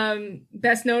 is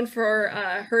best known for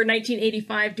her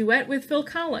 1985 duet with Phil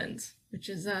Collins, which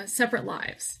is Separate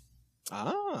Lives.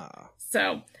 Ah.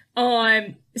 So,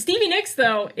 Stevie Nicks,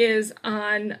 though, is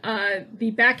on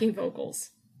the backing vocals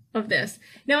of this.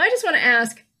 Now, I just want to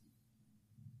ask,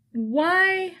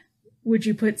 why would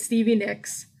you put Stevie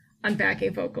Nicks on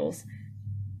backing vocals?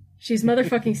 She's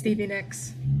motherfucking Stevie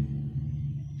Nicks.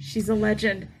 She's a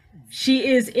legend. She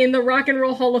is in the Rock and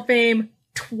Roll Hall of Fame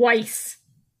twice.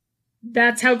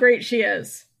 That's how great she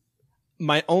is.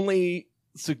 My only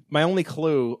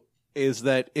clue is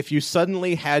that if you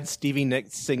suddenly had Stevie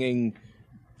Nicks singing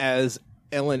as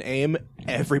Ellen Aim,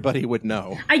 everybody would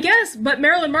know. I guess, but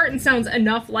Marilyn Martin sounds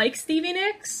enough like Stevie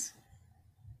Nicks.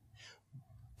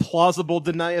 Plausible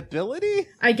deniability?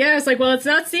 I guess, it's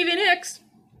not Stevie Nicks.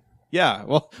 Yeah,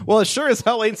 well, it sure as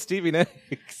hell ain't Stevie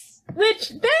Nicks. Which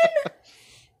then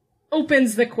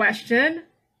opens the question,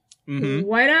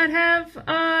 why not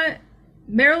have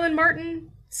Marilyn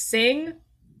Martin sing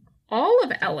all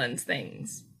of Ellen's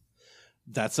things?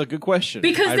 That's a good question.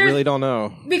 Because I really don't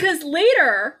know. Because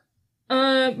later,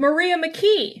 Maria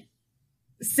McKee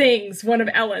sings one of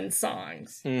Ellen's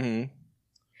songs. Mm-hmm.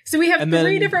 So we have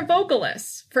three different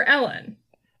vocalists for Ellen.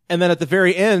 And then at the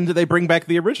very end, they bring back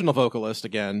the original vocalist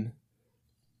again.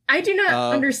 I do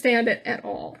not understand it at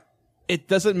all. It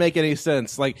doesn't make any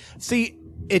sense.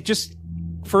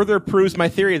 further proves my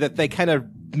theory that they kind of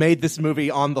made this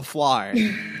movie on the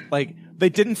fly. Like, they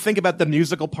didn't think about the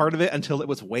musical part of it until it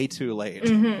was way too late.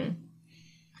 Mm-hmm.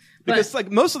 Because,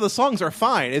 like, most of the songs are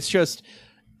fine. It's just,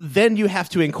 then you have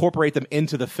to incorporate them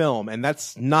into the film, and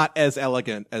that's not as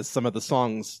elegant as some of the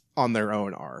songs on their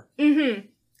own are. Mm-hmm.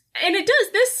 And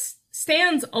this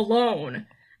stands alone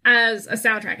as a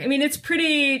soundtrack. I mean, it's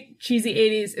pretty cheesy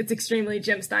 80s. It's extremely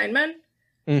Jim Steinman.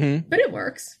 Mm-hmm. But it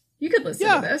works. You could listen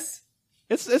to this.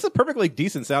 It's a perfectly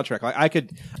decent soundtrack. Like,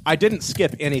 I didn't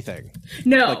skip anything.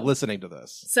 No. Like, listening to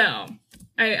this. So,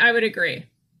 I would agree.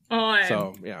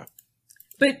 So, yeah.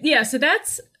 But yeah,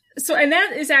 and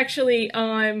that is actually,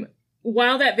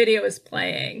 while that video is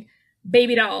playing,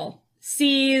 Baby Doll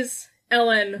sees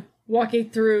Ellen walking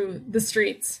through the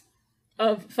streets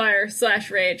of Fire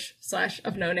 / Rage /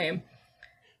 of No Name,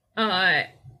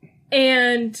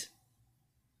 and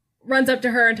runs up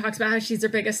to her and talks about how she's her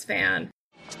biggest fan.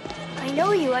 I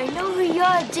know who you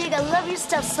are, Dig. I love your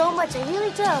stuff so much, I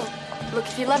really do. Look,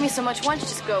 if you love me so much, why don't you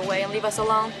just go away and leave us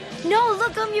alone? No,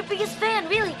 look, I'm your biggest fan,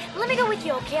 really. Let me go with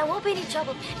you, okay? I won't be any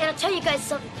trouble. And I'll tell you guys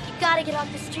something. You gotta get off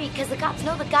the street, because the cops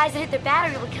know the guys that hit their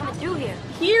battery were coming through here.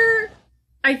 Here,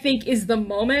 I think, is the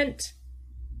moment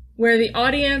where the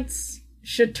audience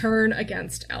should turn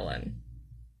against Ellen.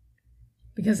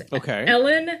 Because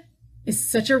Ellen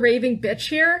is such a raving bitch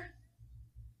here.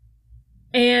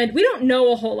 And we don't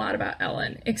know a whole lot about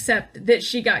Ellen, except that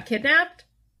she got kidnapped.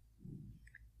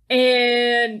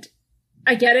 And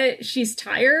I get it, she's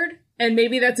tired, and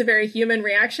maybe that's a very human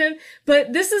reaction,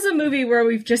 but this is a movie where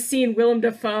we've just seen Willem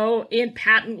Dafoe in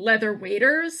patent leather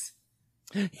waders.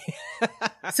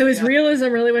 So is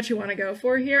realism really what you want to go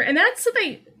for here? And that's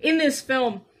something in this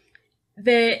film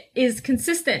that is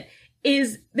consistent,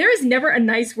 is there is never a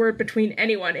nice word between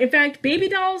anyone. In fact, Baby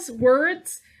Doll's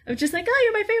words of just like, oh,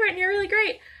 you're my favorite and you're really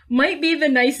great, might be the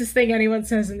nicest thing anyone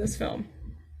says in this film.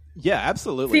 Yeah,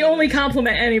 absolutely. It's the only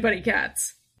compliment anybody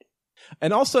gets.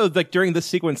 And also, like, during this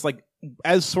sequence, like,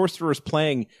 as Sorcerer is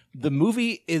playing, the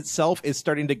movie itself is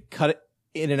starting to cut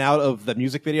in and out of the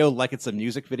music video like it's a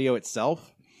music video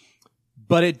itself.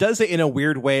 But it does it in a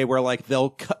weird way where, like,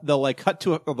 they'll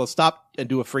stop and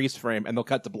do a freeze frame, and they'll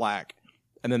cut to black.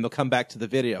 And then they'll come back to the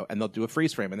video, and they'll do a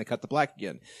freeze frame, and they cut to black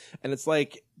again. And it's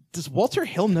like, does Walter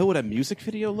Hill know what a music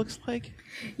video looks like?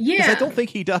 Yeah. Because I don't think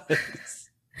he does.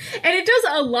 And it does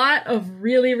a lot of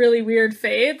really, really weird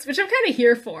fades, which I'm kind of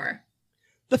here for.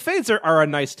 The fades are a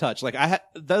nice touch. Like,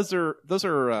 those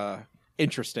are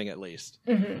interesting, at least.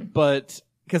 Mm-hmm. But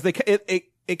because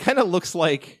it kind of looks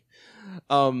like,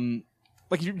 do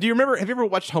you remember? Have you ever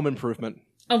watched Home Improvement?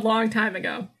 A long time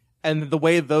ago. And the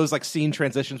way those, like, scene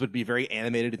transitions would be very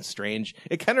animated and strange.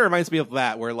 It kind of reminds me of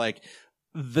that, where, like,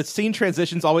 the scene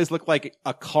transitions always look like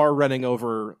a car running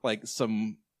over, like,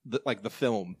 the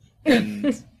film.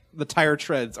 And the tire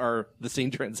treads are the scene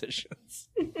transitions.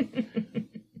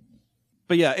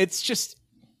 But yeah, it's just,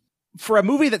 for a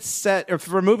movie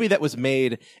that was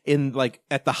made in, like,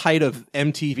 at the height of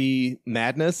MTV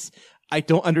madness, I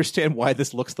don't understand why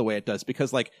this looks the way it does,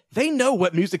 because, like, they know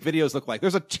what music videos look like.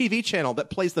 There's a TV channel that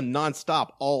plays them nonstop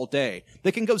all day.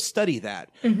 They can go study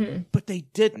that. Mm-hmm. But they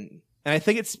didn't. And I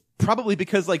think it's probably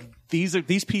because, like,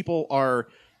 these people are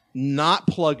not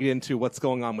plugged into what's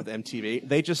going on with MTV.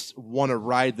 They just want to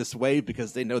ride this wave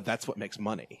because they know that's what makes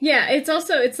money. Yeah, it's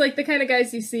like the kind of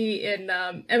guys you see in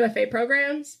MFA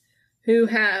programs who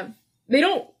they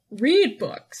don't read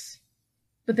books,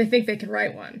 but they think they can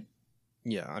write one.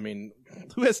 Yeah, I mean,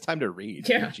 who has time to read?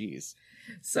 Yeah. Jeez.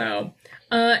 So,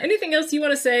 anything else you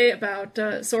want to say about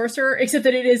Sorcerer, except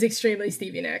that it is extremely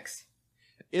Stevie Nicks?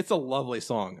 It's a lovely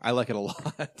song. I like it a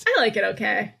lot. I like it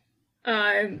okay.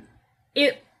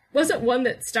 It wasn't one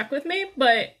that stuck with me,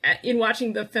 but in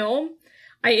watching the film,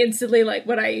 I instantly, like,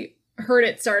 when I heard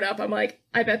it start up, I'm like,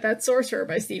 I bet that's Sorcerer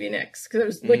by Stevie Nicks, because I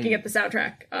was looking at the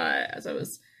soundtrack as I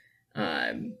was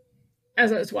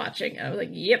watching. I was like,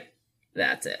 yep,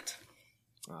 that's it.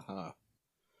 Uh-huh.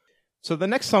 So the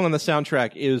next song on the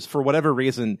soundtrack is, for whatever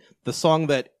reason, the song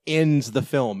that ends the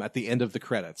film at the end of the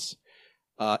credits.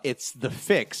 It's The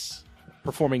Fix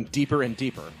performing Deeper and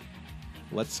Deeper.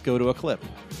 Let's go to a clip.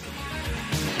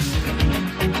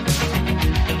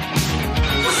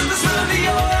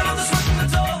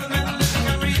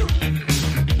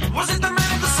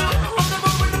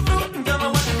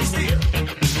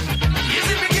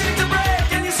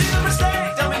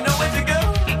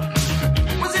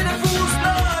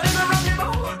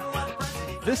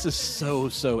 This is so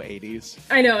 80s.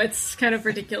 I know, it's kind of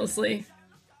ridiculously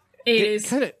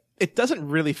 80s. It doesn't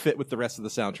really fit with the rest of the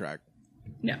soundtrack.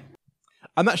 No.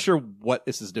 I'm not sure what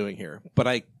this is doing here, but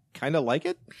I kind of like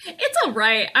it. It's all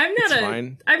right.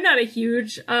 Fine. I'm not a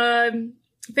huge fan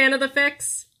of the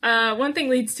Fix. One thing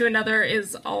leads to another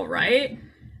is all right.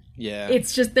 Yeah.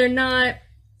 It's just they're not.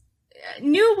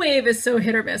 New wave is so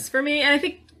hit or miss for me, and I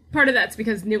think part of that's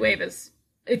because new wave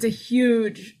it's a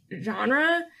huge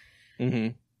genre.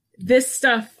 Mm-hmm. This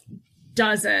stuff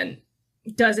doesn't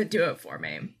do it for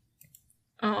me.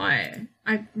 I'm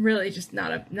really just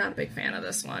not a big fan of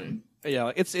this one.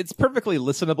 Yeah, it's perfectly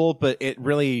listenable, but it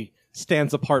really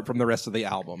stands apart from the rest of the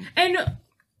album. And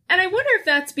I wonder if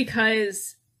that's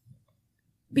because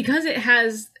it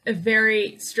has a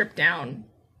very stripped down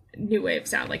new wave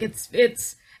sound. Like it's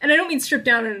and I don't mean stripped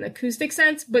down in an acoustic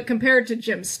sense, but compared to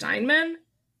Jim Steinman,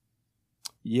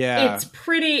 yeah,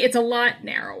 it's a lot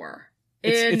narrower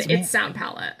in its sound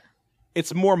palette.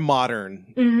 It's more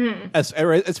modern. Mm-hmm.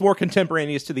 It's more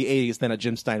contemporaneous to the 80s than a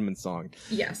Jim Steinman song.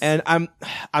 Yes. And I'm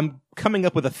coming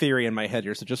up with a theory in my head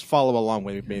here, so just follow along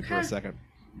with me for a second.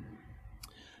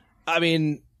 I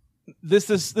mean,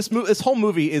 this whole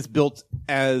movie is built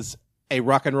as a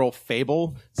rock and roll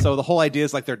fable. So the whole idea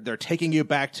is like they're taking you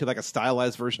back to like a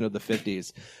stylized version of the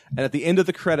 50s. And at the end of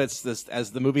the credits,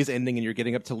 as the movie's ending and you're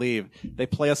getting up to leave, they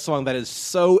play a song that is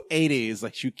so 80s,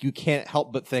 like you can't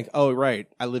help but think, oh, right,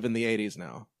 I live in the 80s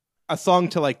now. A song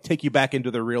to like take you back into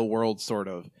the real world, sort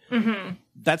of. Mm-hmm.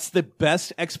 That's the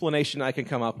best explanation I can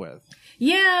come up with.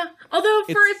 Yeah. Although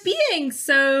for it being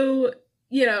so,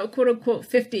 quote unquote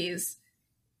 50s,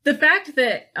 the fact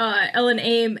that Ellen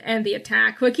Aim and the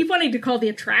Attack, who I keep wanting to call the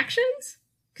Attractions,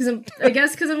 because I'm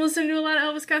listening to a lot of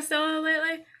Elvis Costello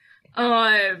lately.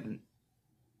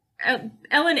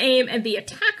 Ellen Aim and the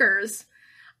Attackers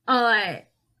are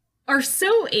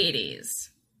so 80s.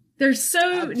 They're so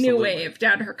Absolutely. new wave,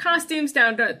 down to her costumes,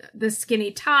 down to the skinny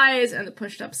ties and the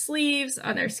pushed up sleeves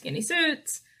on their skinny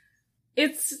suits.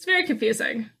 It's very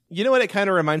confusing. You know what it kind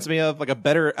of reminds me of? Like a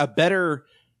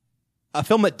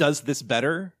film that does this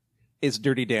better is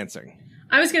Dirty Dancing.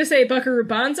 I was going to say Buckaroo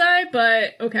Banzai,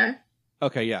 but okay.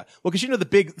 Okay, yeah. Well,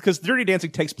 because Dirty Dancing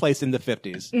takes place in the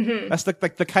 50s. Mm-hmm. That's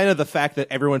the kind of the fact that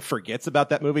everyone forgets about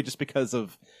that movie just because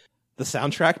of the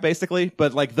soundtrack, basically.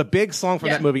 But like the big song from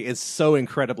that movie is so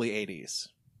incredibly 80s.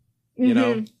 You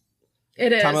know?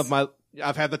 It is.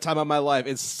 I've had the time of my life.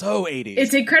 It's so 80s.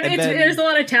 It's incredible. There's a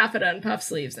lot of taffeta and puff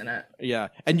sleeves in it. Yeah.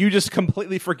 And you just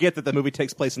completely forget that the movie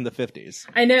takes place in the 50s.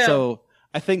 I know. So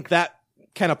I think that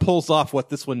kind of pulls off what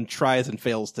this one tries and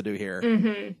fails to do here.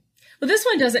 Mm-hmm. Well, this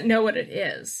one doesn't know what it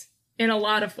is in a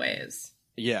lot of ways.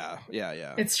 Yeah.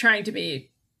 It's trying to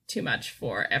be too much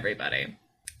for everybody.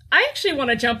 I actually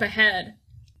want to jump ahead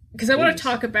because I want to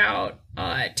talk about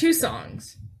two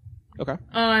songs. Okay.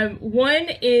 One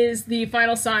is the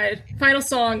final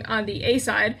song on the A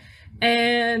side,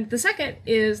 and the second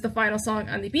is the final song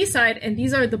on the B side, and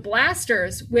these are the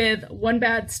Blasters with One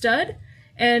Bad Stud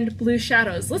and Blue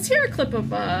Shadows. Let's hear a clip of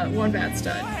One Bad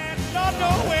Stud. Don't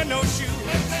know wear no shoes.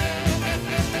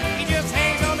 He just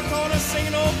hangs on the corner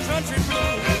singing old country blues.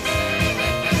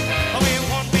 Oh, yeah,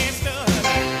 one bad stud,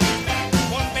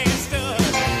 one bad stud,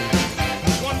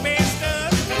 one bad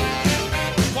stud,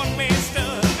 one bad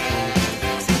stud.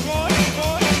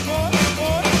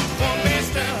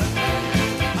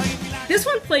 This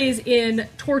one plays in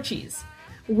Torchies,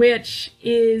 which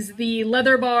is the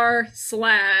leather bar /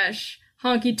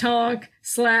 honky tonk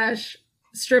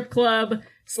 / strip club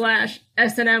 /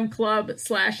 S&M club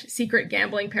 / secret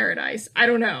gambling paradise. I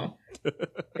don't know.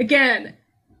 Again,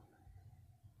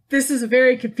 this is a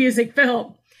very confusing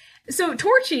film. So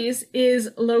Torchies is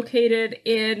located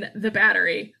in the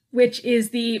Battery, which is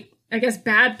the, I guess,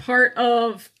 bad part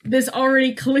of this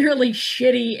already clearly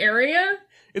shitty area.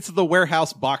 It's the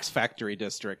warehouse box factory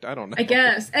district. I don't know. I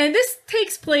guess. And this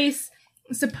takes place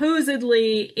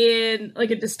supposedly in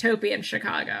like a dystopian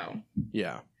Chicago.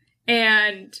 Yeah.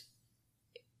 And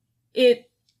it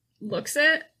looks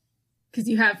it because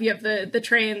you have the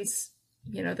trains,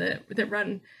 that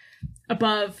run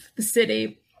above the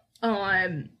city.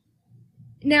 Now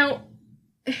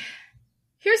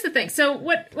here's the thing. So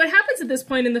what happens at this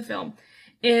point in the film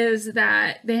is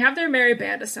that they have their merry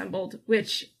band assembled,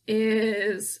 which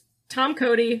is Tom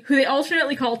Cody, who they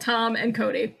alternately call Tom and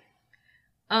Cody,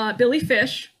 Billy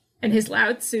Fish and his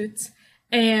loud suits,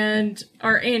 and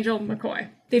our Angel McCoy.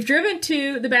 They've driven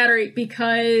to the Battery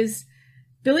because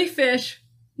Billy Fish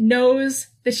knows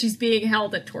that she's being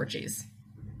held at Torchies.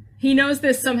 He knows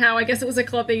this somehow. I guess it was a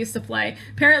club they used to play.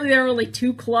 Apparently there are only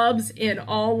 2 clubs in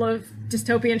all of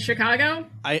dystopian Chicago.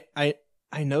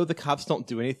 I know the cops don't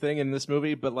do anything in this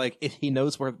movie, but like if he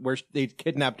knows where they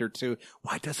kidnapped her to,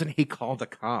 why doesn't he call the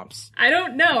cops? I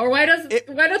don't know. Or why don't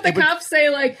the cops say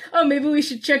like, oh, maybe we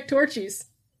should check Torchies?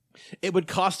 It would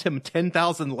cost him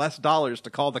 $10,000 less to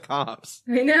call the cops.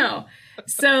 I know.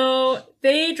 So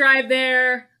they drive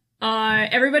there.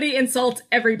 Everybody insults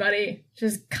everybody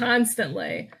just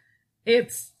constantly.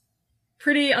 It's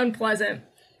pretty unpleasant.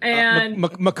 And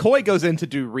McCoy goes in to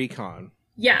do recon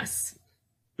yes,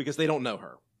 because they don't know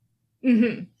her.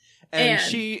 mm-hmm. And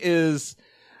she is...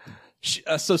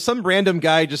 so some random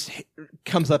guy just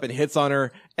comes up and hits on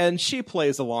her, and she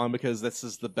plays along because this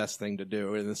is the best thing to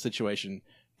do in this situation.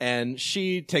 And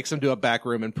she takes him to a back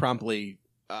room and promptly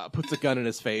puts a gun in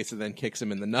his face and then kicks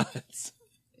him in the nuts.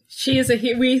 She is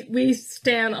we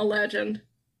stan a legend.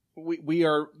 We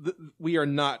are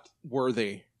not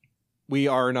worthy. We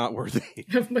are not worthy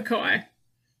of McCoy.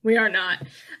 We are not.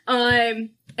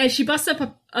 And she busts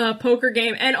up a poker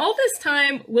game, and all this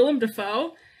time, Willem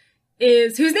Dafoe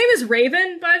whose name is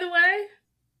Raven, by the way.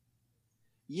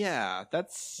 Yeah,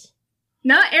 that's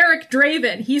not Eric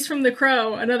Draven. He's from The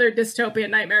Crow, another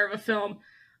dystopian nightmare of a film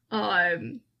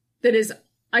that is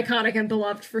iconic and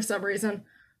beloved for some reason.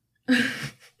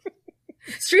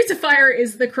 Streets of Fire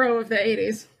is The Crow of the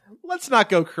 80s. Let's not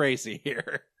go crazy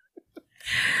here.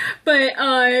 But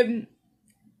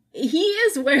he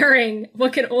is wearing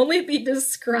what can only be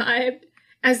described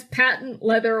as patent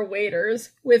leather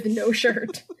waders with no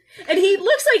shirt. And he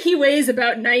looks like he weighs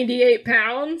about 98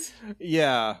 pounds.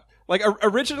 Yeah. Like,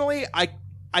 originally,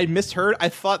 I misheard. I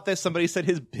thought that somebody said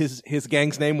his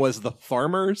gang's name was the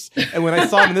Farmers. And when I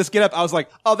saw him in this getup, I was like,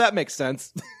 oh, that makes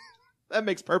sense. That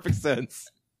makes perfect sense.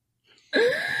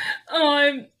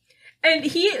 And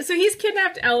he's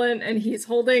kidnapped Ellen, and he's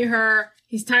holding her.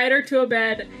 He's tied her to a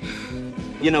bed.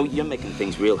 You know, you're making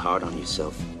things real hard on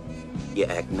yourself. You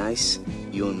act nice,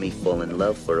 you and me fall in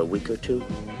love for a week or two,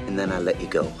 and then I let you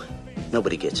go.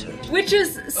 Nobody gets hurt. Which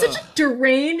is such a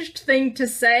deranged thing to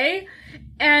say,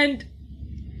 and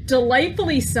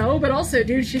delightfully so, but also,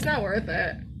 dude, she's not worth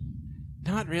it.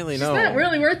 Not really, she's no. She's not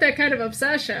really worth that kind of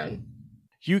obsession.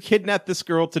 You kidnap this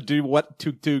girl to do what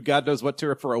to God knows what to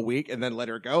her for a week and then let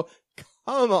her go?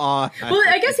 Come on. Well,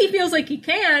 I guess he feels like he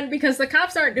can because the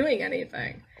cops aren't doing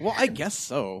anything. Well, I guess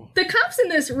so. The cops in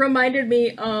this reminded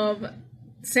me of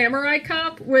Samurai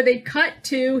Cop, where they cut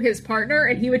to his partner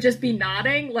and he would just be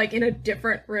nodding, like, in a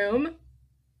different room.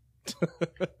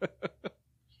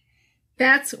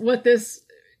 That's what this...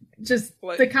 Just,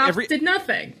 like, the cops did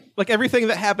nothing. Like, everything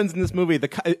that happens in this movie,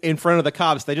 in front of the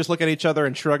cops, they just look at each other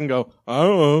and shrug and go,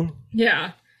 oh.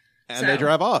 Yeah. And they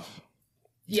drive off.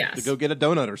 Yes. To go get a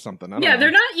donut or something. I don't know.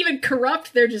 They're not even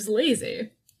corrupt, they're just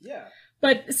lazy. Yeah.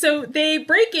 But, so, they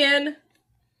break in,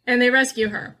 and they rescue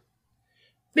her.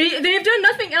 They have done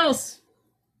nothing else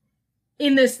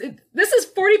in this. This is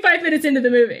 45 minutes into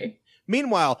the movie.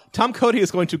 Meanwhile, Tom Cody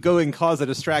is going to go and cause a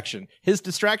distraction. His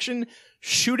distraction,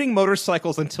 shooting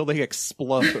motorcycles until they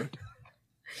explode.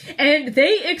 And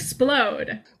they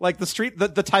explode. Like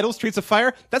the title Streets of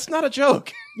Fire, that's not a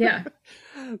joke. Yeah.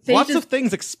 Lots of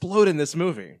things explode in this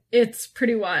movie. It's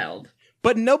pretty wild.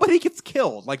 But nobody gets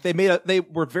killed. Like they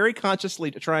were very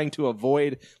consciously trying to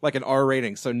avoid like an R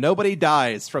rating, so nobody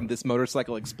dies from this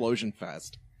motorcycle explosion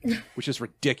fest, which is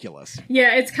ridiculous.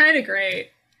 Yeah, it's kind of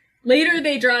great. Later,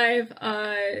 they drive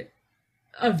a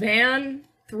van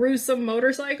through some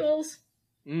motorcycles,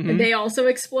 and they also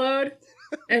explode,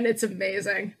 and it's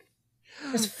amazing.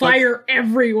 There's fire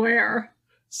everywhere.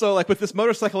 So, like, with this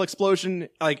motorcycle explosion,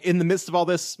 like, in the midst of all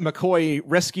this, McCoy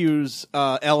rescues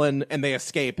Ellen, and they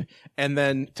escape. And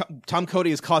then Tom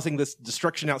Cody is causing this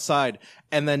destruction outside.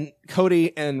 And then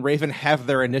Cody and Raven have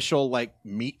their initial, like,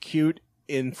 meet cute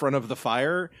in front of the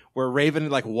fire, where Raven,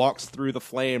 like, walks through the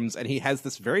flames, and he has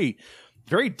this very,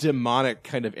 very demonic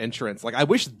kind of entrance. Like, I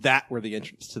wish that were the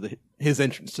entrance to his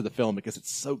entrance to the film, because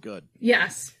it's so good.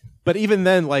 Yes. But even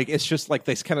then, like, it's just like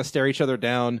they kind of stare each other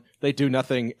down, they do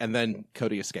nothing, and then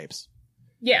Cody escapes.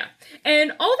 Yeah.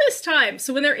 And all this time,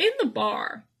 so when they're in the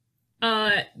bar,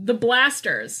 the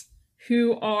Blasters,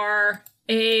 who are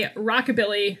a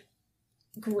rockabilly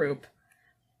group,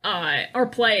 are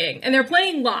playing, and they're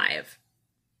playing live.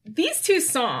 These two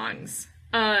songs,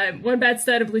 One Bad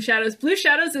Stud and Blue Shadows. Blue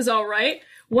Shadows is all right.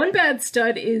 One Bad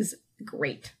Stud is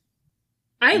great.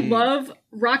 I love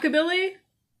rockabilly.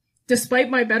 Despite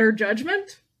my better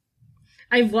judgment,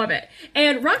 I love it.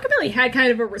 And rockabilly had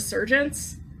kind of a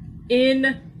resurgence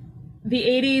in the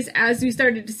 80s as we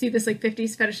started to see this like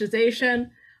 50s fetishization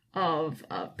of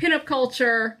pinup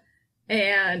culture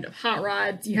and hot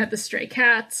rods. You had the Stray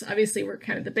Cats, obviously were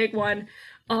kind of the big one.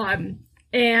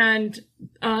 And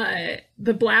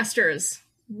the Blasters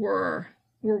were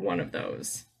one of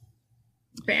those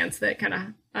bands that kind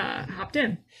of hopped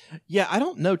in. Yeah, I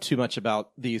don't know too much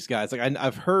about these guys. Like,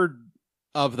 I've heard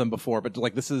of them before, but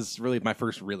like this is really my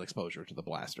first real exposure to the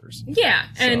Blasters. Yeah,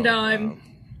 and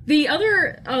the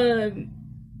other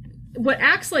what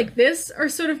acts like this are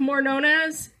sort of more known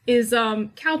as is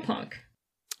cowpunk.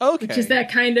 Okay. Which is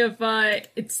that kind of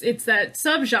it's that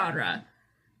subgenre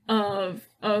of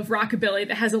rockabilly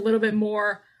that has a little bit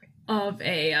more of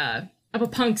a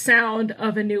punk sound,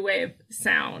 of a new wave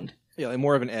sound. Yeah, like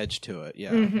more of an edge to it.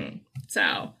 Yeah. Mm-hmm.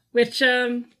 So, which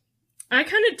I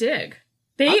kind of dig.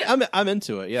 I'm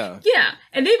into it. Yeah. Yeah,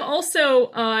 and they've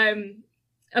also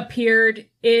appeared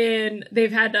in.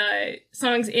 They've had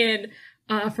songs in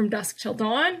From Dusk Till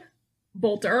Dawn,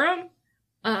 Bull Durham,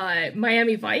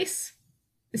 Miami Vice,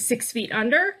 6 Feet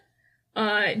Under,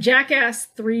 Jackass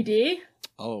 3D.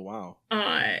 Oh wow.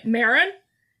 Marin,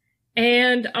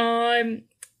 and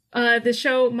the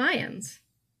show Mayans.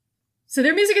 So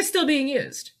their music is still being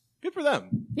used. Good for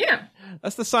them. Yeah.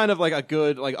 That's the sign of like a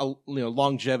good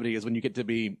longevity is when you get to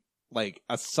be like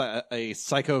a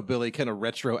psychobilly kind of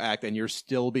retro act and you're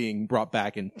still being brought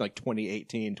back in like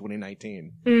 2018,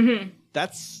 2019. Mm-hmm.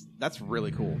 That's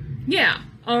really cool. Yeah.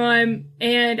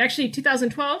 And actually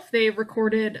 2012 they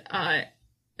recorded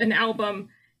an album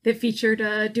that featured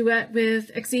a duet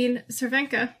with Exene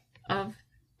Cervenka of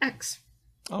X.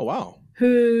 Oh wow.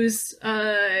 Whose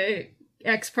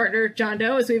ex-partner John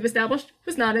Doe, as we've established,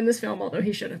 was not in this film, although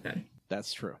he should have been.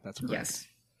 That's true. That's correct. Yes.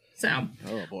 So.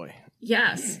 Oh boy.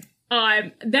 Yes.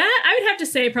 That I would have to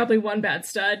say probably One Bad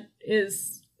Stud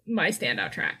is my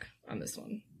standout track on this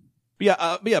one.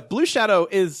 Yeah. Blue Shadow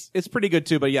is pretty good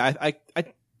too. But yeah, I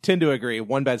tend to agree.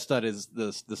 One Bad Stud is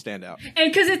the standout.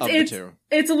 And because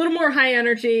it's a little more high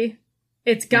energy.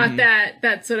 It's got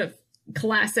that sort of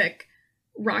classic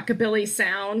rockabilly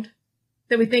sound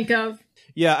that we think of.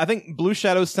 Yeah, I think Blue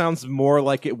Shadow sounds more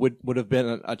like it would have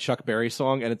been a Chuck Berry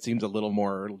song, and it seems a little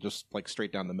more just like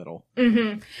straight down the middle.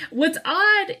 Mm-hmm. What's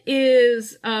odd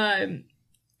is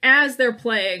as they're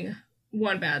playing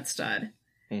One Bad Stud,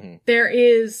 there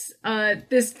is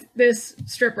this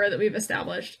stripper that we've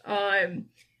established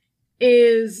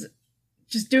is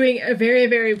just doing a very,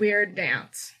 very weird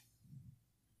dance.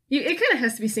 It kind of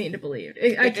has to be seen to believe.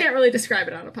 I can't really describe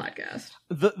it on a podcast.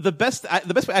 The best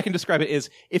way I can describe it is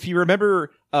if you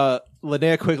remember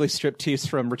Linnea Quigley's striptease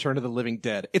from Return of the Living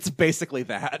Dead. It's basically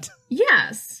that.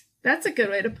 Yes, that's a good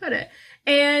way to put it.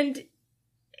 And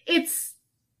it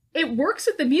works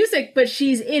with the music, but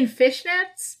she's in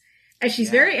fishnets and she's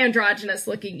very androgynous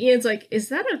looking. Ian's like, is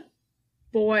that a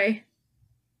boy?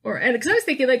 And because I was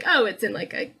thinking like, oh, it's in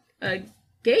like a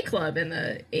gay club in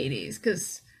the 80s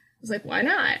because. I was like, why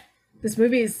not? This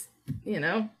movie's,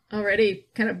 already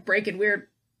kind of breaking weird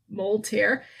molds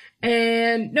here.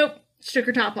 And nope, shook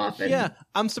her top off. And yeah,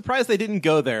 I'm surprised they didn't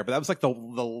go there, but that was like the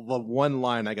one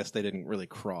line I guess they didn't really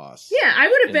cross. Yeah, I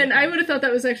would have thought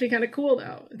that was actually kind of cool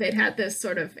though. They'd had this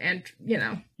sort of,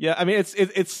 Yeah, I mean,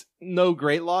 it's no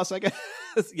great loss, I guess.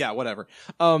 Yeah, whatever.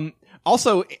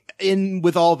 Also,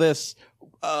 with all this,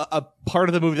 a part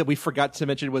of the movie that we forgot to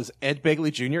mention was Ed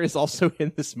Begley Jr. is also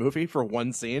in this movie for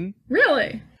one scene.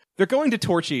 Really? They're going to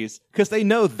Torchy's because they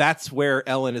know that's where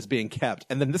Ellen is being kept.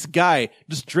 And then this guy,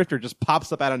 Drifter, just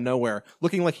pops up out of nowhere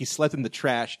looking like he slept in the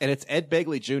trash. And it's Ed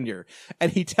Begley Jr.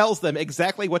 And he tells them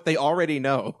exactly what they already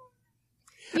know.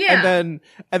 Yeah. And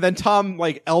then Tom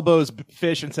like elbows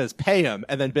Fish and says, pay him.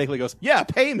 And then Begley goes, yeah,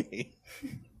 pay me.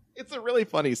 It's a really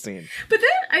funny scene. But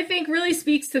that, I think, really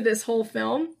speaks to this whole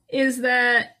film, is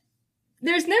that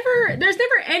there's never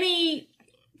any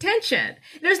tension.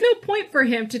 There's no point for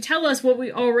him to tell us what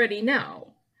we already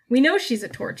know. We know she's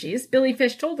at Torchy's. Billy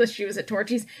Fish told us she was at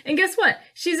Torchy's. And guess what?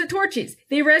 She's at Torchy's.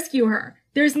 They rescue her.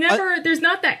 There's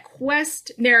not that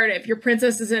quest narrative, your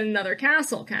princess is in another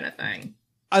castle kind of thing.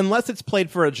 Unless it's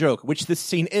played for a joke, which this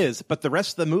scene is, but the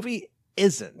rest of the movie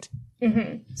isn't.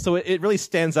 Mm-hmm. So it really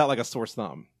stands out like a sore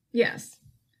thumb. Yes.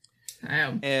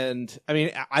 And I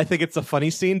mean, I think it's a funny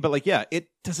scene, but like, yeah, it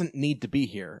doesn't need to be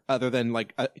here other than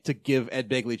like to give Ed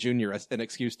Begley Jr. an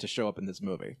excuse to show up in this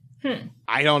movie.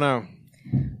 I don't know.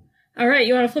 All right.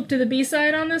 You want to flip to the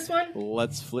B-side on this one?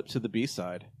 Let's flip to the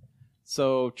B-side.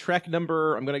 So track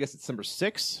number, I'm going to guess it's number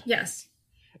 6. Yes.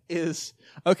 Is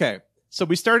okay. So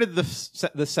we started the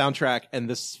soundtrack and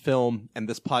this film and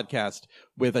this podcast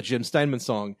with a Jim Steinman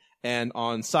song. And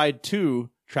on side 2,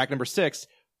 track number 6,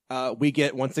 we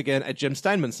get, once again, a Jim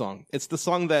Steinman song. It's the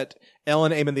song that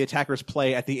Ellen, Aim, and the Attackers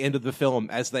play at the end of the film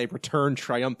as they return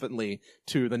triumphantly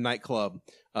to the nightclub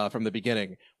from the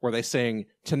beginning, where they sing,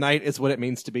 "Tonight is what it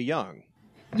means to be young."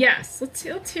 Yes, let's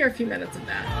hear a few minutes of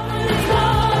that.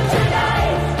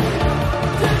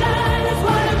 Tonight is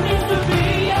what it means to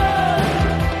be young.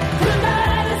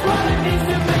 Tonight is what it means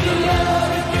to be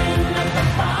young. Again, at the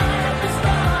fire of the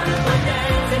start of the day.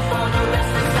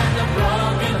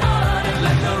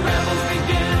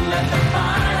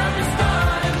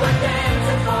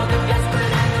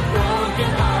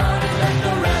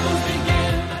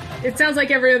 It sounds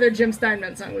like every other Jim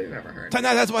Steinman song we've ever heard.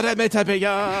 Tonight, that's what it made to be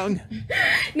young.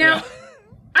 Now,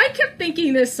 I kept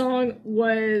thinking this song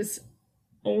was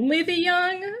Only the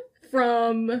Young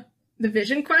from the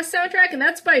Vision Quest soundtrack, and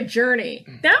that's by Journey.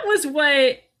 That was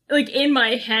what, like, in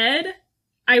my head,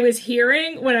 I was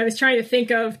hearing when I was trying to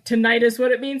think of Tonight is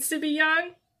What It Means to Be Young.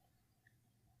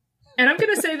 And I'm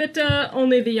going to say that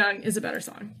Only the Young is a better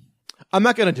song. I'm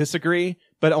not going to disagree,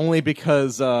 but only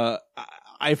because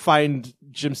I find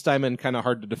Jim Steinman kind of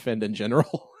hard to defend in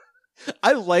general.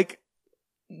 I like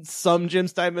some Jim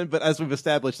Steinman, but as we've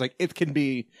established, like, it can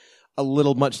be a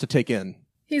little much to take in.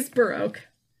 He's Baroque.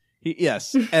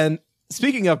 Yes. And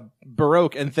speaking of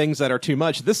Baroque and things that are too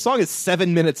much, this song is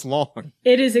 7 minutes long.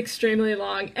 It is extremely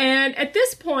long. And at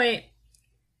this point,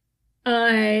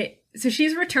 so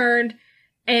she's returned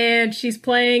and she's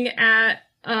playing at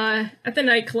the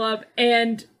nightclub,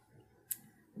 and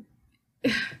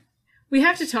we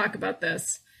have to talk about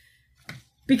this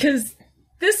because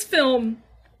this film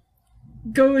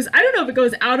goes, I don't know if it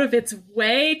goes out of its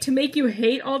way to make you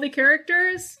hate all the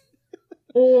characters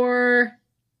or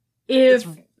if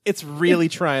it's really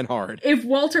trying hard. If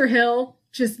Walter Hill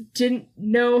just didn't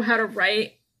know how to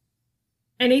write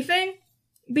anything,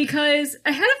 because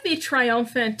ahead of the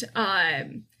triumphant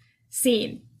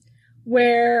scene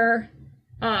where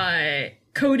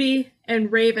Cody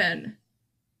and Raven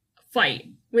fight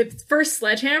with first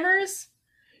sledgehammers,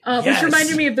 which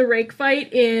reminded me of the rake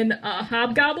fight in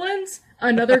Hobgoblins,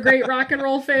 another great rock and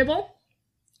roll fable.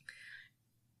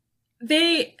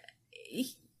 He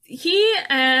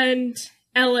and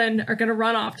Ellen are going to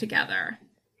run off together,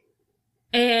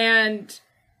 and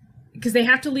because they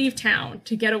have to leave town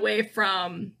to get away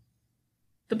from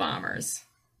the bombers.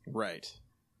 Right.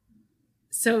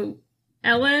 So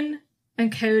Ellen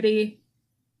and Cody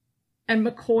and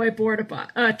McCoy board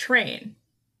a train.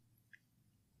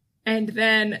 And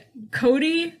then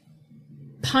Cody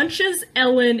punches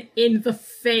Ellen in the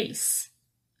face.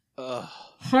 Ugh.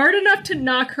 Hard enough to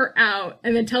knock her out,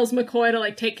 and then tells McCoy to,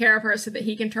 like, take care of her so that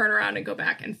he can turn around and go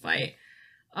back and fight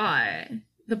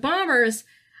the bombers.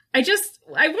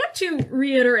 I want to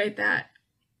reiterate that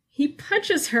he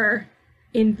punches her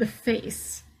in the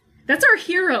face. That's our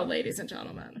hero, ladies and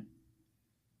gentlemen.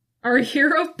 Our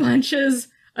hero punches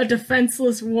a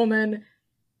defenseless woman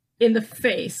in the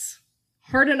face.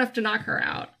 Hard enough to knock her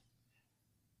out.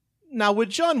 Now,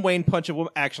 would John Wayne punch a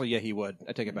woman? Actually, yeah, he would.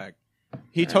 I take it back.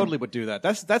 He totally would do that.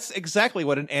 That's exactly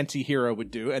what an anti-hero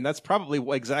would do, and that's probably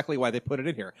exactly why they put it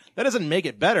in here. That doesn't make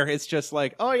it better. It's just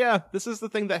like, oh yeah, this is the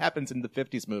thing that happens in the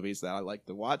 50s movies that I like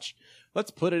to watch.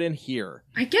 Let's put it in here.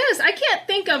 I guess. I can't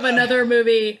think of another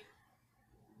movie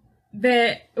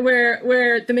that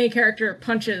where the main character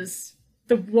punches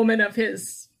the woman of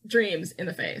his dreams in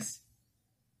the face.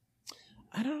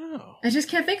 I don't know. I just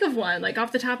can't think of one, like,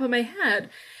 off the top of my head.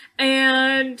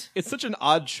 And it's such an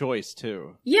odd choice,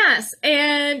 too. Yes.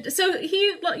 And so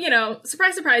he, you know,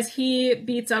 surprise, surprise, he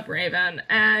beats up Raven,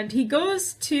 and he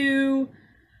goes to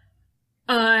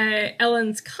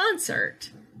Ellen's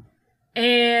concert,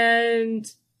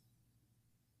 and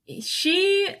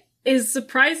she is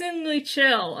surprisingly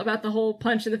chill about the whole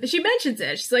punch in the face. She mentions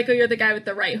it. She's like, oh, you're the guy with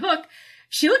the right hook.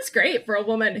 She looks great for a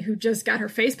woman who just got her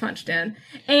face punched in.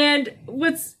 And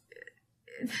what's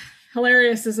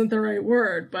hilarious isn't the right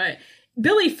word, but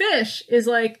Billy Fish is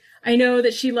like, I know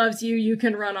that she loves you, you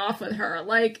can run off with her.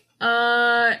 Like,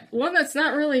 one, that's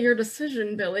not really your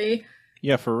decision, Billy.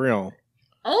 Yeah, for real.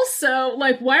 Also,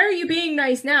 like, why are you being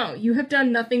nice now? You have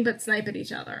done nothing but snipe at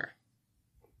each other.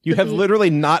 You have literally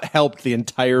not helped the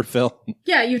entire film.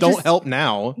 Yeah, you don't help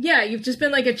now. Yeah, you've just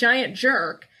been like a giant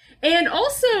jerk. And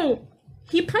also,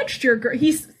 he punched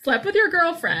he slept with your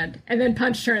girlfriend and then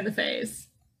punched her in the face.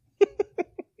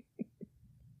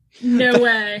 No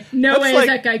way. No way is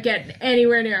that guy getting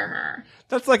anywhere near her.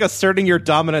 That's like asserting your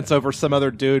dominance over some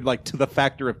other dude, like, to the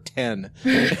factor of 10.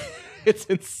 It's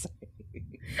insane.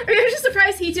 I mean, I'm just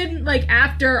surprised he didn't, like,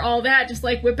 after all that, just,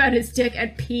 like, whip out his dick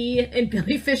and pee in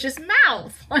Billy Fish's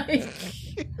mouth. Like,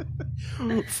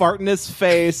 fart in his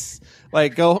face.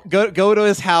 Like, go to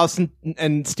his house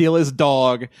and steal his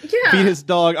dog. Yeah. Feed his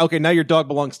dog. Okay, now your dog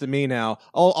belongs to me now.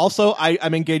 Oh, also,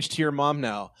 I'm engaged to your mom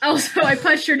now. Also, I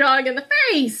punched your dog in the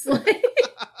face. Like,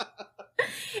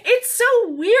 it's so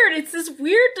weird. It's this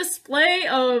weird display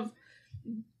of,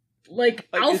 like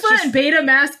alpha and beta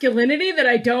masculinity that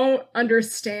I don't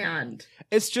understand.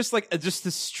 It's just like just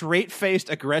this straight-faced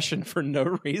aggression for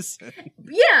no reason. Yeah,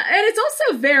 and it's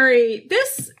also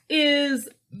this is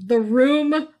the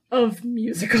Room of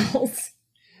musicals.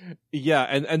 Yeah,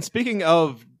 and speaking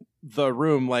of The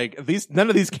Room, like, none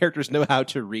of these characters know how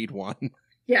to read one.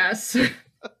 Yes.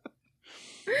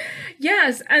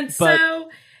 Yes, and But- so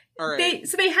All right.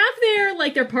 they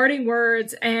have their parting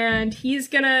words, and he's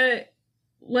gonna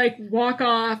like walk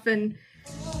off and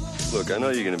Look, I know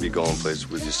you're gonna be going places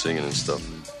with your singing and stuff.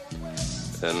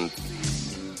 And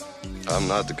I'm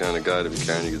not the kind of guy to be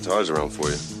carrying your guitars around for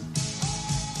you.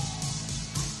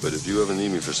 But if you ever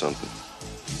need me for something,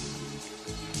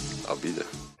 I'll be there.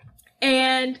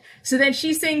 And so then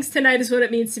she sings Tonight Is What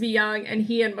It Means to Be Young, and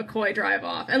he and McCoy drive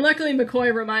off. And luckily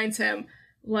McCoy reminds him,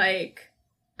 like,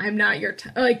 I'm not your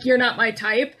you're not my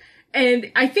type.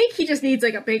 And I think he just needs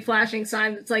like a big flashing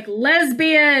sign that's like,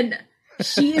 lesbian!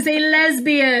 She is a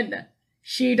lesbian!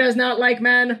 She does not like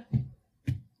men.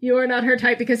 You are not her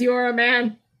type because you are a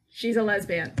man. She's a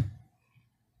lesbian.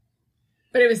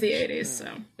 But it was the 80s, so.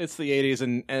 It's the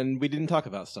 80s, and we didn't talk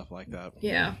about stuff like that.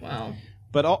 Yeah, well.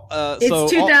 But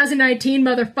It's 2019,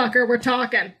 motherfucker. We're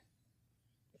talking.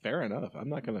 Fair enough. I'm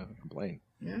not going to complain.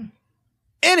 Yeah.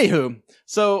 Anywho,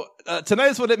 so Tonight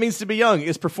Is What It Means to Be Young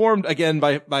is performed again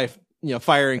by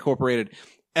Fire Incorporated.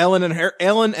 Ellen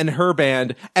and her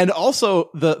band, and also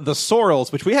the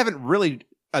Sorrels, which we haven't really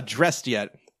addressed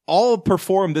yet, all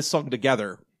perform this song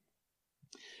together.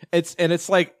 It's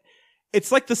like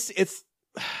this. It's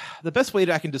the best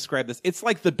way I can describe this. It's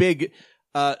like the big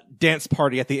dance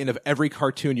party at the end of every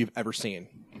cartoon you've ever seen.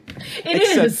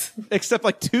 Except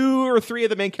like 2 or 3 of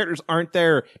the main characters aren't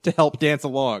there to help dance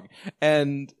along,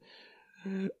 and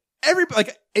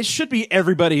it should be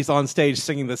everybody's on stage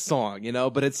singing this song,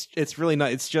 but it's really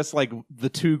not. It's just like the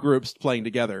 2 groups playing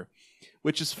together,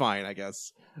 which is fine, I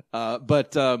guess.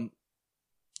 But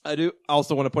I do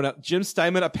also want to point out Jim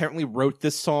Steinman apparently wrote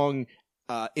this song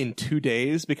in 2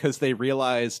 days because they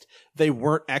realized they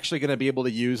weren't actually going to be able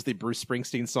to use the Bruce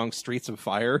Springsteen song Streets of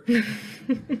Fire,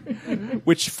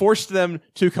 which forced them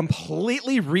to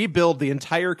completely rebuild the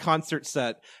entire concert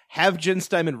set, have Jim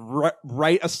Steinman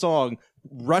write a song,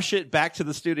 rush it back to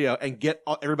the studio, and get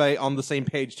everybody on the same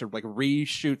page to like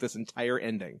reshoot this entire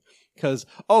ending. Because,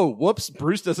 whoops,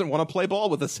 Bruce doesn't want to play ball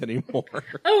with us anymore.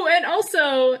 Oh, and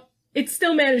also, it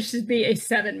still managed to be a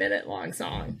 7-minute long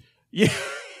song. Yeah,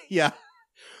 yeah.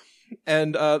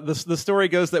 And the story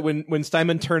goes that when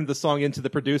Steinman turned the song into the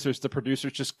producers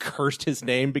just cursed his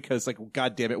name because, like,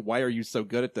 God damn it, why are you so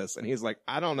good at this? And he's like,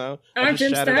 I don't know. I'm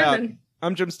Jim Steinman.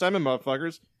 I'm Jim Steinman,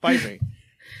 motherfuckers. Fight me.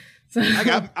 So,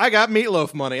 I got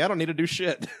meatloaf money. I don't need to do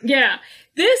shit. Yeah.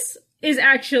 This is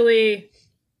actually,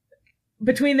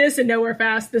 between this and Nowhere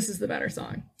Fast, this is the better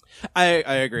song. I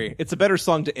agree. It's a better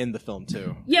song to end the film,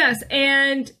 too. Yes,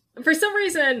 and for some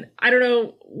reason, I don't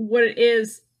know what it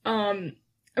is,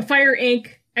 Fire Inc.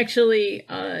 actually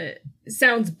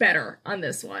sounds better on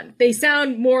this one. They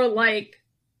sound more like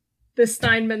the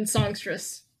Steinman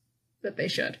songstress that they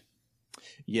should.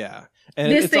 Yeah.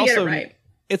 And this they get it right.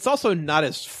 It's also not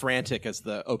as frantic as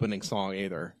the opening song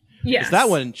either. Yes. That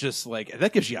one just like,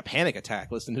 that gives you a panic attack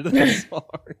listening to that song.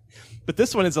 But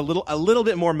this one is a little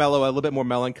bit more mellow, a little bit more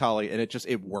melancholy, and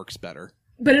it works better.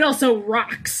 But it also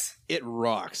rocks. It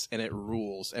rocks and it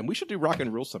rules. And we should do rock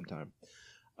and roll sometime.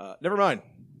 Never mind.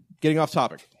 Getting off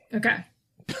topic. Okay.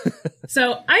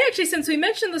 So I actually, since we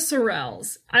mentioned the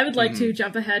Sorrels, I would like to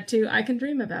jump ahead to I Can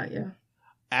Dream About You.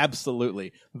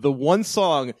 Absolutely. The one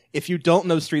song, if you don't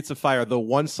know Streets of Fire, the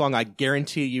one song I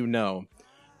guarantee you know,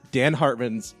 Dan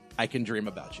Hartman's I Can Dream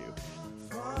About You.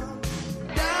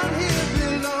 Down here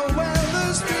below where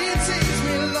the street sees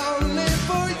me lonely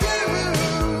for you.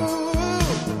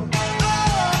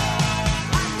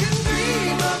 I can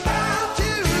dream about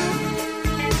you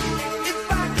if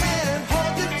I can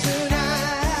hold you tonight.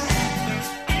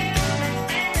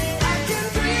 I can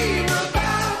dream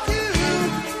about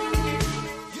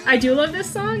you. I do love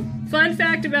this song. Fun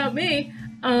fact about me,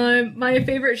 my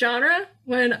favorite genre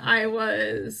when I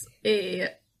was a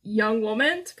young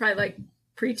woman, probably like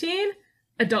preteen,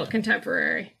 adult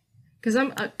contemporary. Because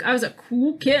I was a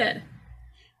cool kid.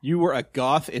 You were a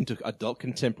goth into adult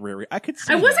contemporary. I could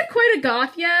see I wasn't quite a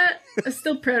goth yet. I was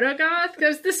still proto-goth.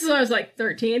 Because this is when I was like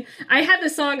 13. I had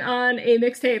this song on a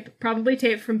mixtape, probably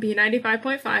taped from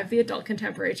B95.5, the adult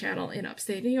contemporary channel in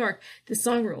upstate New York. This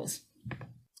song rules.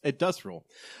 It does rule.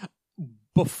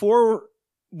 Before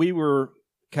we were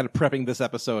kind of prepping this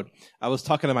episode, I was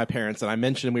talking to my parents and I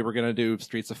mentioned we were going to do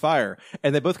Streets of Fire,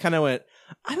 and they both kind of went,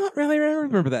 I don't really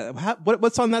remember that.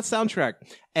 What's on that soundtrack?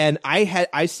 And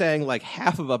I sang like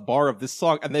half of a bar of this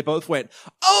song, and they both went,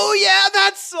 oh yeah,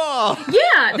 that song.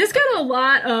 Yeah, this got a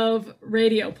lot of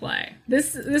radio play.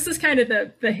 This is kind of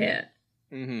the hit.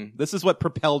 Mm-hmm. This is what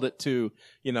propelled it to,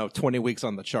 20 weeks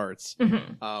on the charts.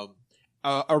 Mm-hmm.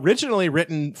 Originally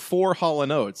written for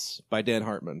Hall & Oates by Dan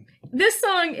Hartman. This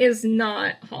song is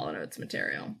not Hall & Oates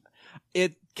material.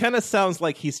 It kind of sounds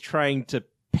like he's trying to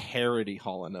parody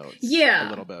Hall & Oates. Yeah. A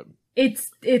little bit.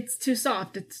 It's too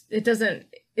soft.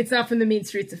 It's not from the mean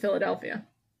streets of Philadelphia.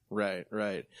 Right.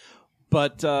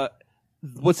 But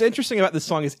what's interesting about this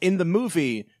song is in the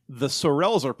movie, the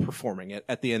Sorrells are performing it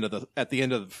at the end of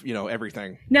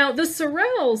everything. Now, the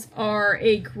Sorrells are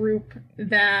a group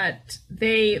that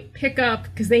they pick up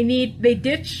because they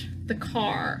ditch the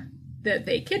car that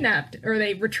they kidnapped, or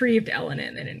they retrieved Ellen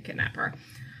in. They didn't kidnap her.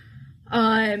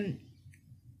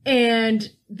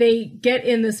 And they get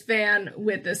in this van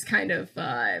with this kind of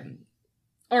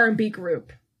R&B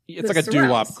group. It's like a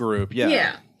doo-wop group, yeah.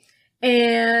 Yeah.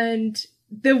 And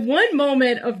the one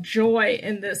moment of joy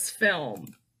in this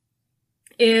film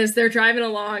is they're driving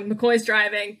along, McCoy's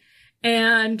driving,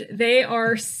 and they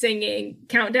are singing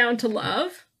Countdown to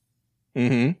Love.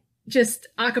 Mm-hmm. Just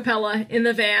a cappella in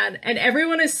the van, and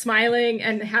everyone is smiling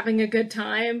and having a good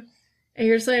time. And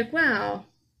you're just like, wow,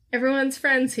 everyone's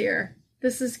friends here.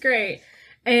 This is great.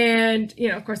 And,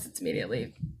 of course, it's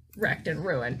immediately wrecked and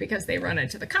ruined because they run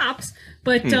into the cops.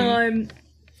 But that song...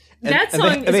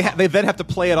 They then have to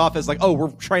play it off as like, oh, we're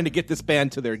trying to get this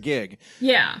band to their gig.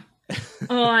 Yeah.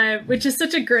 Which is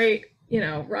such a great,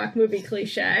 rock movie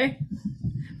cliche.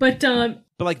 But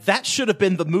like, that should have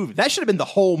been the movie. That should have been the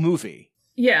whole movie.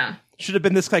 Yeah. Should have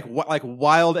been this like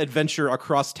wild adventure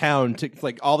across town to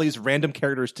like all these random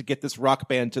characters to get this rock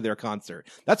band to their concert.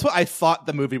 That's what I thought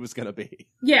the movie was going to be.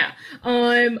 Yeah.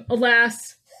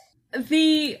 Alas,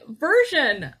 the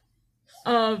version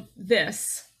of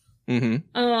this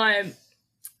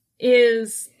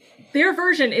is their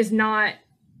version is not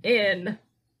in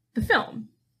the film.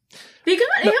 They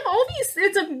have all these.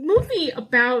 It's a movie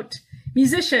about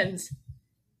musicians,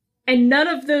 and none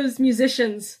of those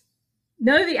musicians.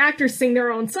 None of the actors sing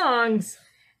their own songs,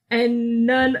 and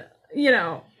none,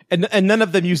 And none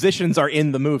of the musicians are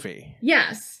in the movie.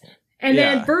 Yes. And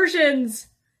then versions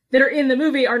that are in the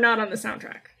movie are not on the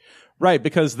soundtrack. Right,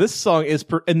 because this song is,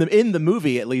 in the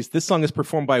movie at least, this song is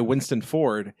performed by Winston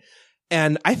Ford,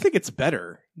 and I think it's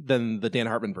better than the Dan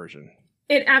Hartman version.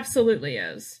 It absolutely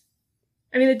is.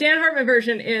 I mean, the Dan Hartman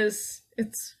version it's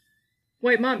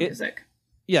white mom music.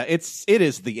 Yeah, it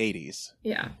is the 80s.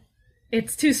 Yeah.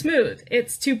 It's too smooth.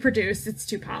 It's too produced. It's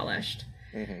too polished.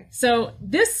 Mm-hmm. So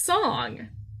this song,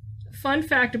 fun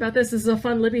fact about this is a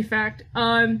fun Libby fact.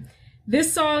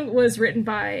 This song was written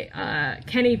by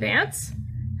Kenny Vance,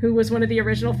 who was one of the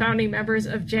original founding members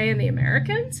of Jay and the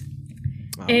Americans.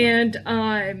 Oh. And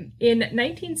in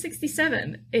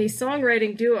 1967, a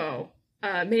songwriting duo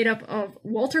made up of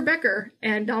Walter Becker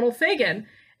and Donald Fagen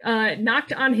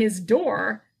knocked on his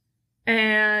door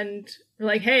and were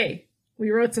like, hey, we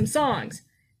wrote some songs,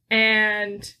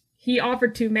 and he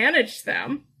offered to manage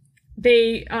them.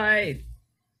 They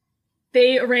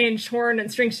arranged horn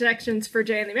and string sections for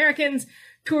Jay and the Americans,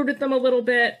 toured with them a little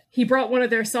bit. He brought one of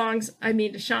their songs, I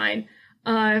Mean to Shine,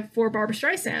 for Barbra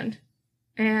Streisand.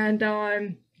 And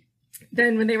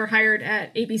then when they were hired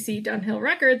at ABC Dunhill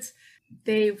Records,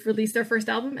 they released their first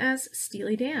album as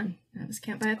Steely Dan. That was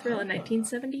Can't Buy a Thrill in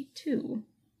 1972.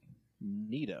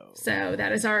 Neato. So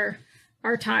that is our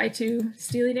tie to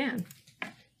Steely Dan.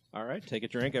 All right, take a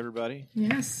drink, everybody.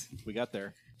 Yes. We got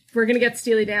there. We're going to get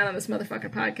Steely Dan on this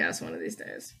motherfucking podcast one of these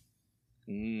days.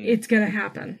 It's going to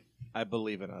happen. I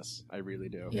believe in us. I really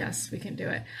do. Yes, we can do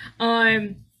it.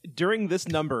 During this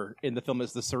number in the film,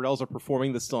 as the Sorrells are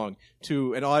performing this song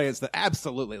to an audience that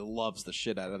absolutely loves the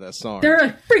shit out of this song. They're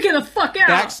like, freaking the fuck out!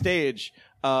 Backstage,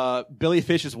 Billy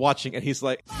Fish is watching, and he's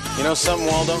like, you know something,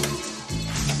 Waldo?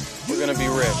 We're going to be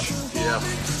rich. Yeah.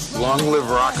 Long live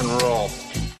rock and roll.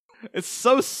 It's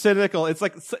so cynical. It's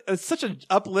like it's such an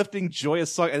uplifting,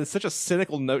 joyous song, and it's such a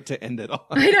cynical note to end it on.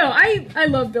 I know. I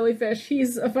love Billy Fish.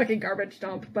 He's a fucking garbage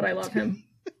dump, but I love him.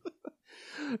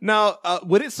 Now,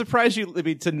 would it surprise you,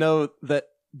 Libby, to know that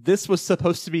this was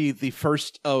supposed to be the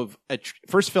first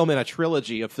film in a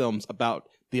trilogy of films about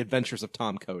the adventures of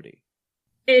Tom Cody?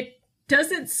 It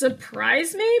doesn't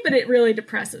surprise me, but it really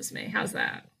depresses me. How's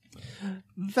that?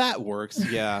 That works,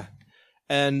 yeah.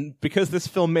 And because this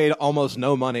film made almost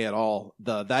no money at all,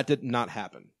 that did not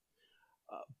happen.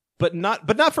 But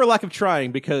not for lack of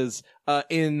trying, because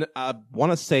in I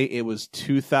want to say it was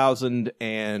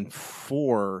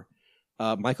 2004,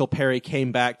 Michael Perry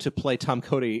came back to play Tom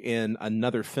Cody in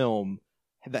another film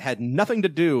that had nothing to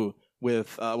do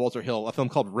with Walter Hill, a film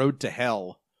called Road to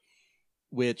Hell,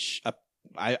 which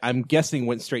I'm guessing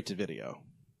went straight to video.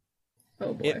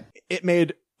 Oh boy! It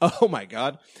made, oh my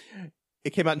god.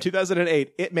 It came out in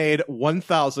 2008. It made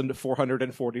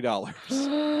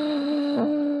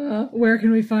 $1,440. Where can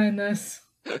we find this?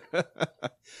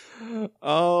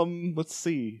 Let's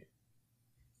see.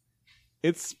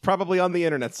 It's probably on the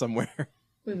internet somewhere.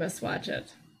 We must watch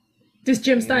it. Does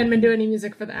Jim Steinman do any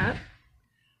music for that?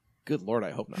 Good Lord,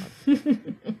 I hope not.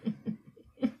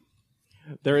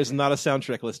 There is not a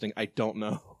soundtrack listing. I don't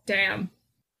know. Damn.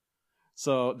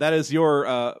 So that is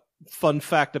your fun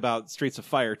fact about Streets of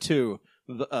Fire 2.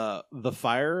 The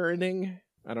fire ending?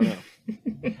 I don't know.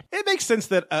 It makes sense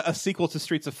that a sequel to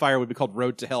Streets of Fire would be called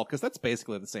Road to Hell, because that's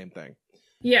basically the same thing.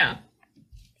 Yeah.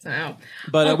 So,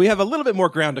 but we have a little bit more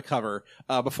ground to cover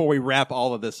before we wrap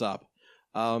all of this up.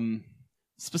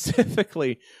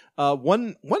 Specifically,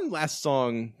 one last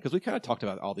song, because we kind of talked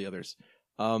about all the others.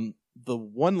 The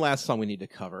one last song we need to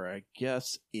cover, I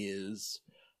guess, is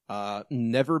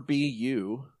Never Be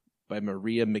You by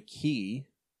Maria McKee,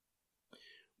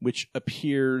 which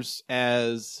appears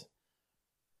as...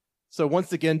 So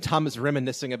once again, Tom is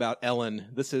reminiscing about Ellen.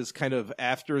 This is kind of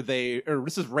after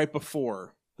this is right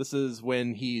before. This is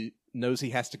when he knows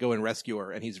he has to go and rescue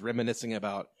her, and he's reminiscing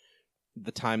about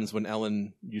the times when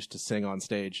Ellen used to sing on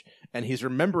stage. And he's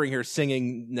remembering her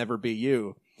singing Never Be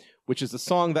You, which is a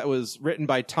song that was written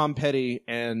by Tom Petty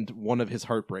and one of his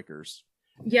heartbreakers.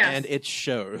 Yes. And it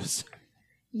shows.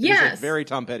 Yes. It's a very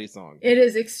Tom Petty song. It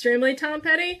is extremely Tom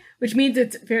Petty, which means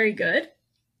it's very good.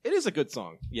 It is a good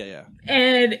song. Yeah.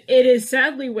 And it is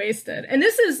sadly wasted. And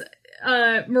this is,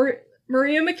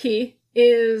 Maria McKee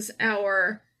is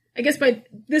our, I guess by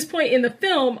this point in the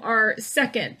film, our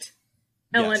second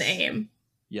Ellen Aim.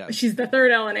 Yes. She's the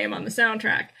third Ellen Aim on the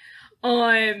soundtrack.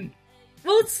 Well,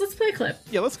 let's play a clip.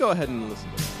 Yeah, let's go ahead and listen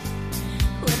to it.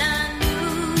 When I knew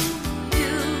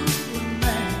you were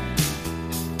mine,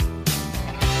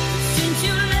 since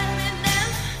you let me down,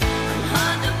 I'm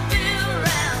hard to be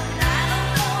around. I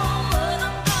don't know what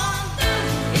I'm gonna do.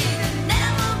 It can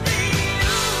never be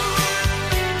you.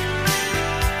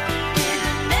 It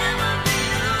can never be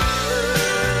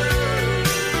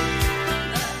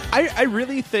you. I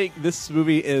really think this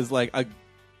movie is like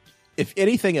if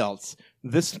anything else,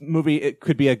 this movie, it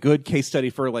could be a good case study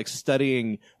for like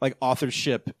studying like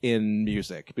authorship in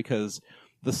music, because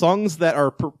the songs that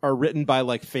are written by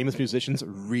like famous musicians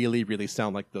really, really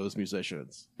sound like those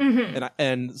musicians. Mm-hmm.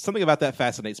 And something about that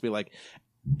fascinates me. Like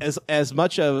as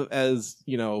much as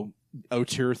you know,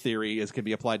 auteur theory as can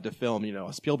be applied to film. You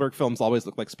know, Spielberg films always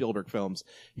look like Spielberg films.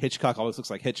 Hitchcock always looks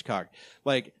like Hitchcock.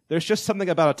 Like there's just something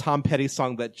about a Tom Petty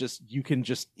song that just you can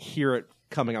just hear it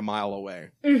coming a mile away.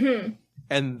 Mm-hmm.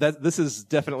 And this is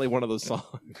definitely one of those songs.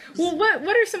 Well, what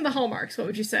are some of the hallmarks? What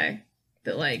would you say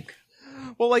that like?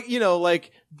 Well, like, you know,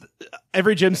 like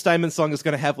every Jim Steinman song is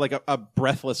going to have like a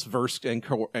breathless verse and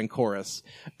chorus.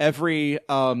 Every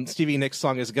Stevie Nicks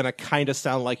song is going to kind of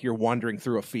sound like you're wandering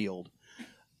through a field.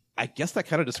 I guess that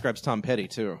kind of describes Tom Petty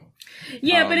too.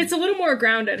 Yeah, but it's a little more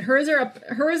grounded. Hers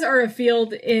are a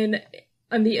field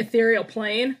on the ethereal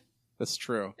plane. That's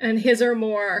true. And his are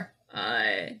more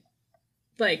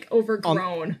like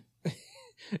overgrown.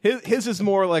 His is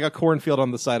more like a cornfield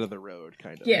on the side of the road,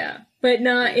 kind of. Yeah, but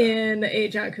not in a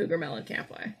John Cougar Mellencamp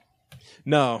way.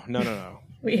 No.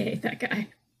 We hate that guy.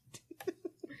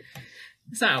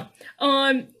 So,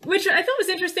 which I thought was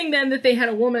interesting then that they had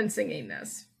a woman singing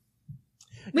this.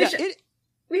 Which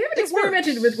we haven't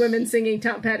experimented with women singing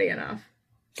Tom Petty enough.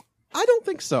 I don't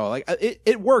think so. Like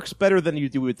it works better than you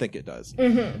would think it does.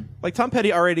 Mm-hmm. Like Tom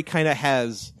Petty already kind of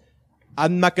has.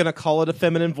 I'm not going to call it a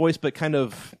feminine voice, but kind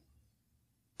of.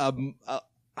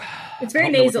 It's very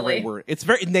nasally. It's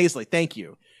very nasally. Thank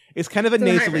you. It's kind of a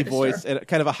nasally voice and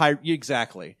kind of a high.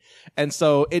 Exactly. And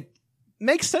so it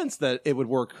makes sense that it would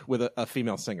work with a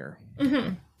female singer.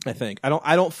 Mm-hmm. I think. I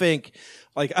don't think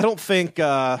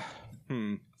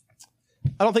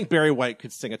Barry White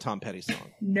could sing a Tom Petty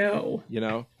song. No. You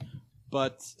know?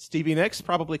 But Stevie Nicks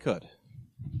probably could.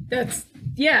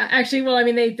 Actually, well, I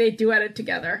mean, they duet it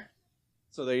together.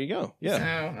 So there you go. Yeah. So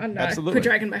I'm not Absolutely.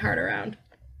 dragging my heart around.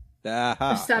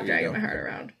 Stop dragging my heart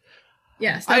around.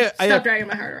 Yeah, stop dragging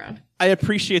my heart around. I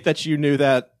appreciate that you knew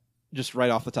that just right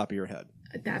off the top of your head.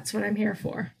 That's what I'm here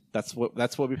for. That's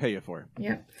what we pay you for.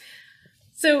 Yep.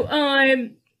 So,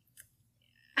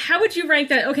 how would you rank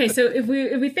that? Okay, so if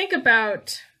we think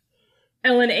about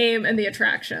Ellen Aim and the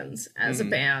Attractions as a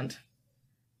band,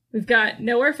 we've got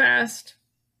Nowhere Fast,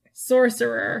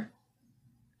 Sorcerer,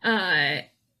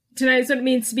 Tonight's What It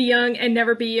Means to Be Young, and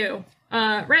Never Be You.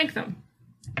 Rank them.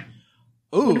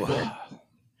 Ooh.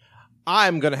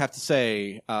 I'm going to have to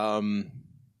say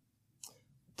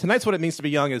Tonight's What It Means to Be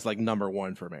Young is like number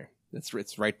one for me.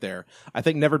 It's right there. I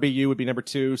think Never Be You would be number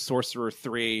 2, Sorcerer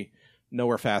 3,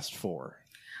 Nowhere Fast 4.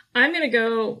 I'm going to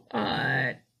go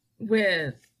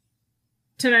with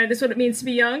Tonight Is What It Means to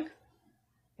Be Young,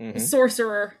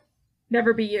 Sorcerer,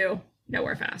 Never Be You,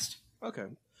 Nowhere Fast. Okay.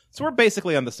 So we're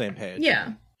basically on the same page.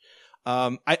 Yeah.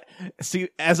 I see,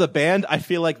 as a band, I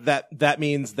feel like that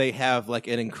means they have like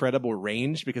an incredible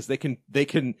range, because they can,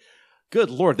 good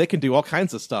Lord, they can do all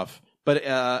kinds of stuff. But,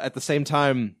 at the same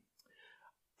time,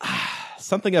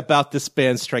 something about this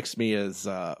band strikes me as,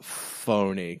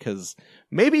 phony, because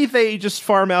maybe they just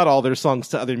farm out all their songs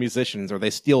to other musicians, or they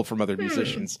steal from other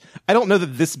musicians. I don't know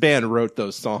that this band wrote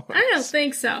those songs. I don't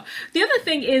think so. The other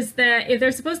thing is that if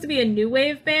they're supposed to be a new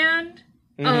wave band,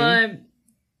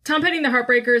 Tom Petty and the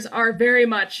Heartbreakers are very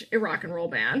much a rock and roll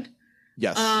band.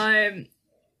 Yes.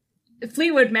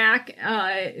 Fleetwood Mac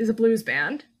is a blues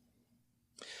band.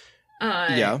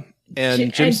 Yeah.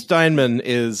 And Jim Steinman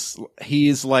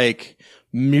he's like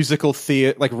musical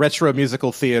theater, like retro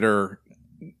musical theater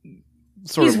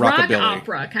sort he's of rock rockabilly.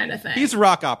 opera kind of thing. He's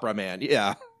rock opera man,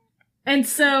 yeah. And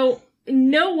so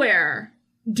nowhere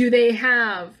do they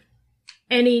have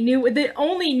any the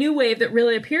only new wave that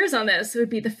really appears on this would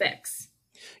be The Fix.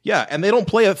 Yeah, and they don't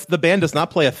play the band does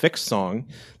not play a Fix song.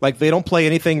 Like, they don't play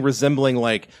anything resembling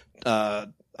like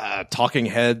Talking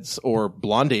Heads or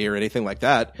Blondie or anything like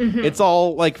that. It's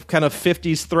all like kind of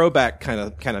 50s throwback kind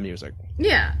of music.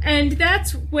 Yeah, and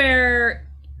that's where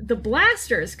the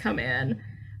Blasters come in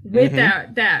with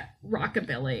that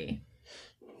rockabilly.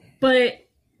 But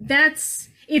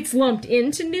it's lumped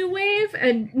into new wave,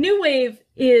 and new wave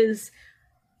is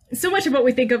so much of what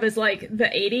we think of as like the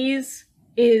 80s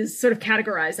is sort of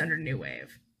categorized under new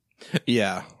wave.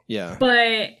 Yeah.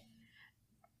 But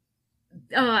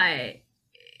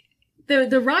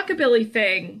the rockabilly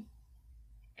thing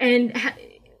and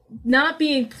not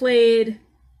being played,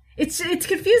 it's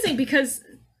confusing because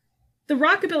the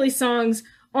rockabilly songs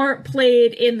aren't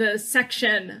played in the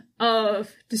section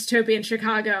of Dystopian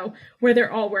Chicago where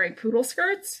they're all wearing poodle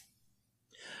skirts.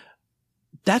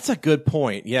 That's a good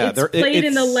point. Yeah, it's played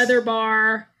in the leather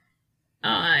bar.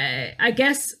 I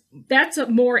guess that's a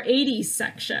more 80s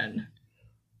section.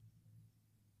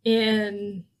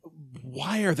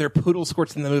 Why are there poodle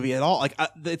skirts in the movie at all? Like,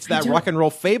 it's that rock and roll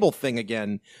fable thing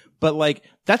again. But like,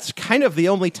 that's kind of the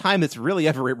only time it's really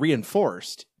ever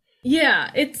reinforced. Yeah,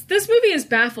 this movie is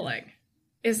baffling.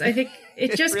 I think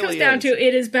it just really comes down to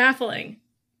it is baffling.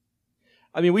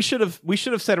 I mean, we should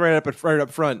have said right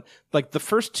up front, like the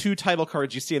first two title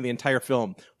cards you see in the entire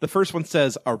film, the first one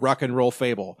says a rock and roll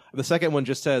fable. The second one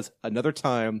just says another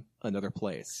time, another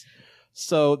place.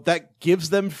 So that gives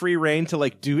them free reign to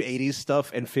like do 80s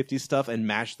stuff and 50s stuff and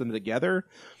mash them together,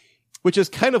 which is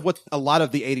kind of what a lot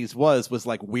of the 80s was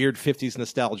like weird 50s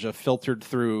nostalgia filtered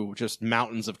through just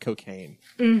mountains of cocaine.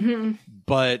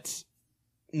 But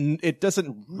it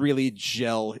doesn't really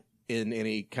gel in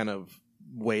any kind of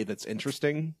way that's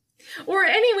interesting. Or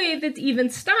any way that's even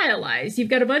stylized. You've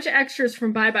got a bunch of extras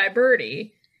from Bye Bye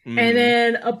Birdie, and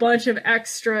then a bunch of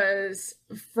extras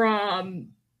from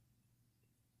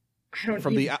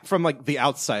The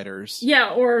Outsiders. Yeah,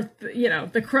 or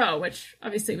The Crow, which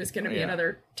obviously was going to be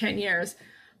another 10 years.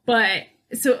 But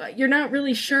so you're not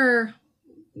really sure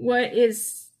what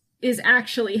is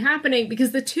actually happening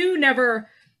because the two never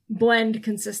blend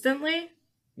consistently.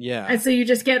 Yeah. And so you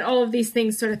just get all of these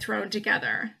things sort of thrown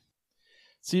together.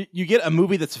 So you get a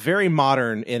movie that's very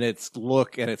modern in its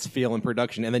look and its feel and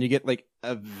production, and then you get like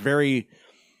a very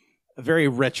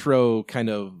retro kind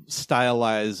of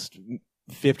stylized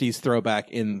 50s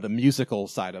throwback in the musical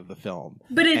side of the film.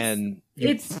 But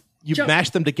you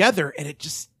mash them together and it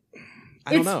just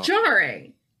I don't know. It's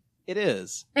jarring. It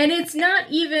is. And it's not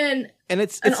even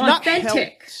it's an not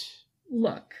authentic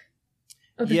look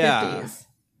of the 50s.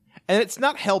 And it's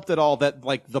not helped at all that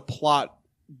like the plot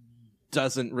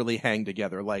doesn't really hang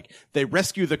together. Like they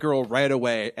rescue the girl right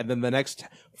away, and then the next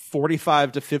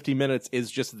 45 to 50 minutes is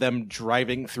just them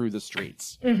driving through the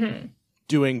streets,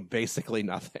 doing basically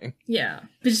nothing. Yeah,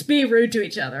 just being rude to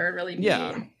each other and really mean.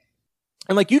 Yeah,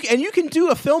 and like you can do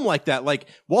a film like that. Like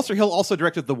Walter Hill also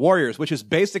directed The Warriors, which is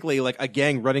basically like a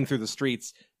gang running through the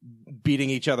streets, beating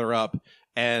each other up,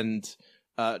 and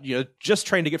just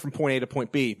trying to get from point A to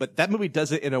point B. But that movie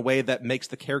does it in a way that makes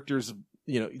the characters,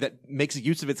 that makes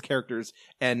use of its characters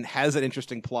and has an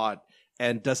interesting plot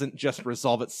and doesn't just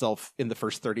resolve itself in the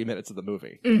first 30 minutes of the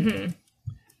movie.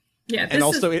 Yeah. And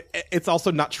also, it's also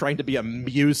not trying to be a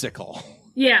musical.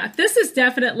 Yeah, this is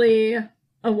definitely a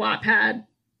Wattpad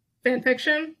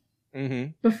fanfiction.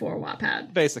 Before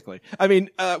Wattpad. Basically. I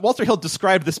mean, Walter Hill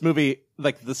described this movie,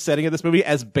 like the setting of this movie,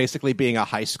 as basically being a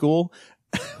high school,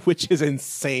 which is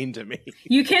insane to me.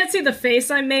 You can't see the face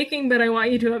I'm making, but I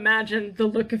want you to imagine the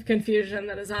look of confusion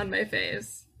that is on my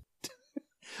face.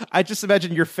 I just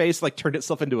imagine your face like turned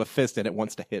itself into a fist and it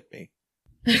wants to hit me.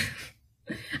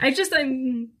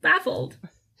 I'm baffled.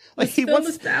 Like This film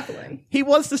is baffling. He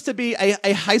wants this to be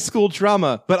a high school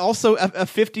drama, but also a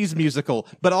 50s musical,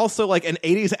 but also like an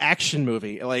 80s action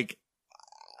movie. Like,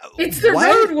 It's the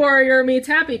what? Road Warrior meets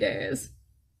Happy Days.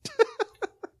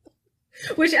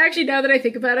 Which actually, now that I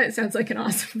think about it, it sounds like an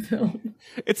awesome film.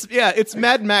 It's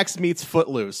Mad Max meets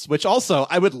Footloose, which also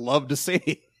I would love to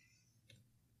see.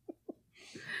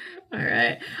 All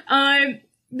right.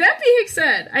 That being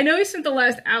said, I know we spent the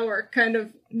last hour kind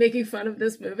of making fun of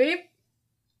this movie.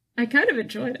 I kind of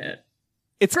enjoyed it.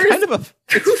 It's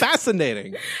it's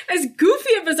fascinating. As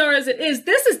goofy and bizarre as it is,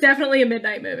 this is definitely a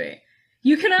midnight movie.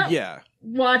 You cannot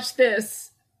watch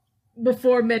this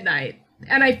before midnight.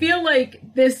 And I feel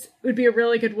like this would be a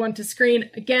really good one to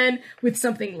screen, again, with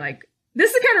something like...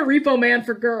 This is kind of Repo Man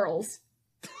for girls.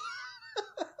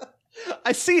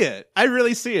 I see it. I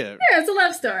really see it. Yeah, it's a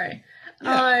love story.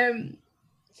 Yeah.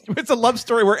 It's a love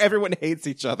story where everyone hates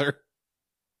each other.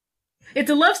 It's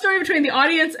a love story between the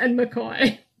audience and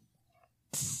McCoy.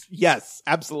 Yes,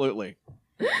 absolutely.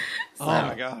 Oh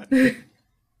my god. We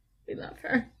love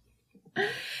her.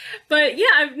 But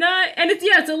yeah,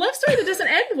 it's a love story that doesn't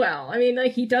end well. I mean,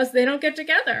 like they don't get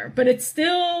together, but it's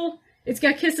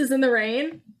got kisses in the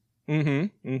rain.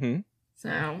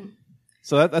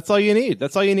 So that's all you need.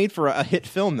 That's all you need for a hit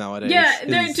film nowadays. Yeah,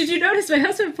 did you notice my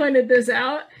husband pointed this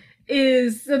out?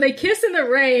 So they kiss in the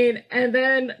rain, and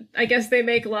then I guess they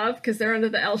make love because they're under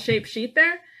the L-shaped sheet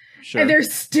there. Sure. And they're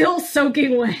still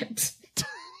soaking wet.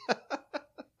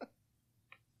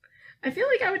 I feel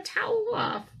like I would towel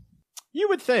off. You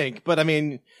would think, but I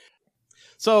mean...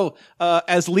 So,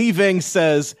 as Lee Ving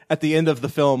says at the end of the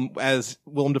film, as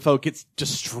Willem Dafoe gets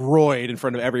destroyed in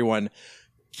front of everyone,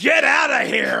 "Get out of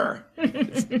here!"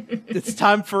 It's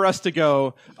time for us to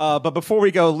go. But before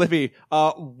we go, Libby,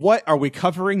 what are we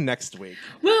covering next week?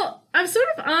 Well, I'm sort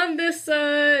of on this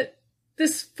 40s,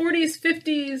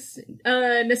 50s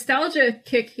nostalgia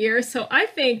kick here, so I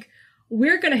think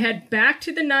we're going to head back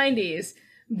to the 90s,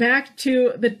 back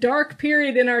to the dark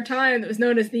period in our time that was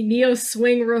known as the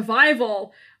Neo-Swing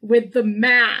Revival with The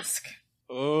Mask.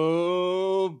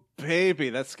 Oh, baby,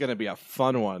 that's going to be a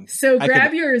fun one. So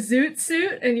grab your zoot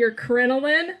suit and your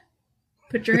crinoline,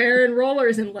 put your hair in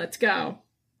rollers, and let's go.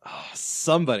 Oh,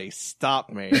 somebody stop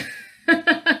me.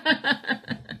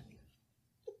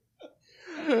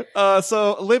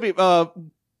 So, Libby,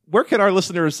 where can our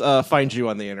listeners find you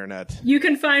on the internet? You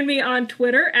can find me on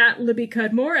Twitter at Libby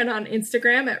Cudmore and on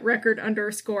Instagram at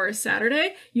record_Saturday.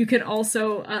 You can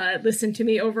also listen to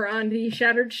me over on the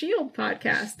Shattered Shield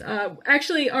podcast.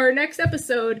 Actually, our next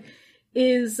episode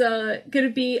is going to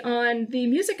be on the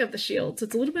music of the Shield, so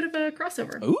it's a little bit of a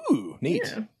crossover. Ooh, neat.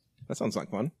 Yeah. That sounds like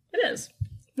fun. It is.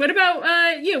 What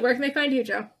about you? Where can they find you,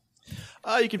 Joe?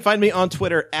 You can find me on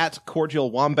Twitter at Cordial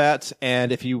Wombat,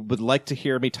 and if you would like to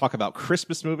hear me talk about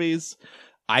Christmas movies,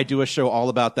 I do a show all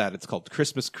about that. It's called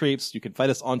Christmas Creeps. You can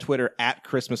find us on Twitter at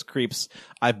Christmas Creeps.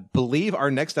 I believe our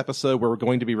next episode, where we're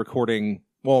going to be recording,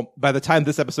 well, by the time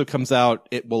this episode comes out,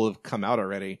 it will have come out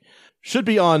already, should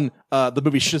be on the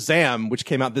movie Shazam, which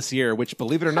came out this year, which,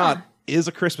 believe it or not, is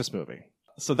a Christmas movie.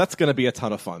 So that's going to be a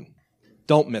ton of fun.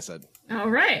 Don't miss it. All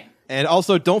right. And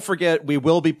also, don't forget, we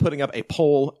will be putting up a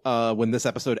poll when this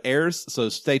episode airs, so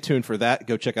stay tuned for that.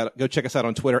 Go check us out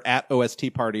on Twitter at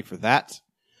OST Party for that.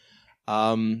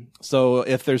 So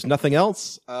if there's nothing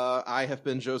else, I have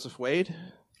been Joseph Wade.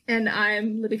 And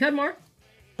I'm Libby Cudmore.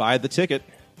 Buy the ticket.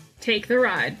 Take the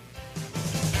ride.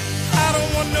 I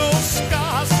don't want no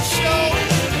scars to show.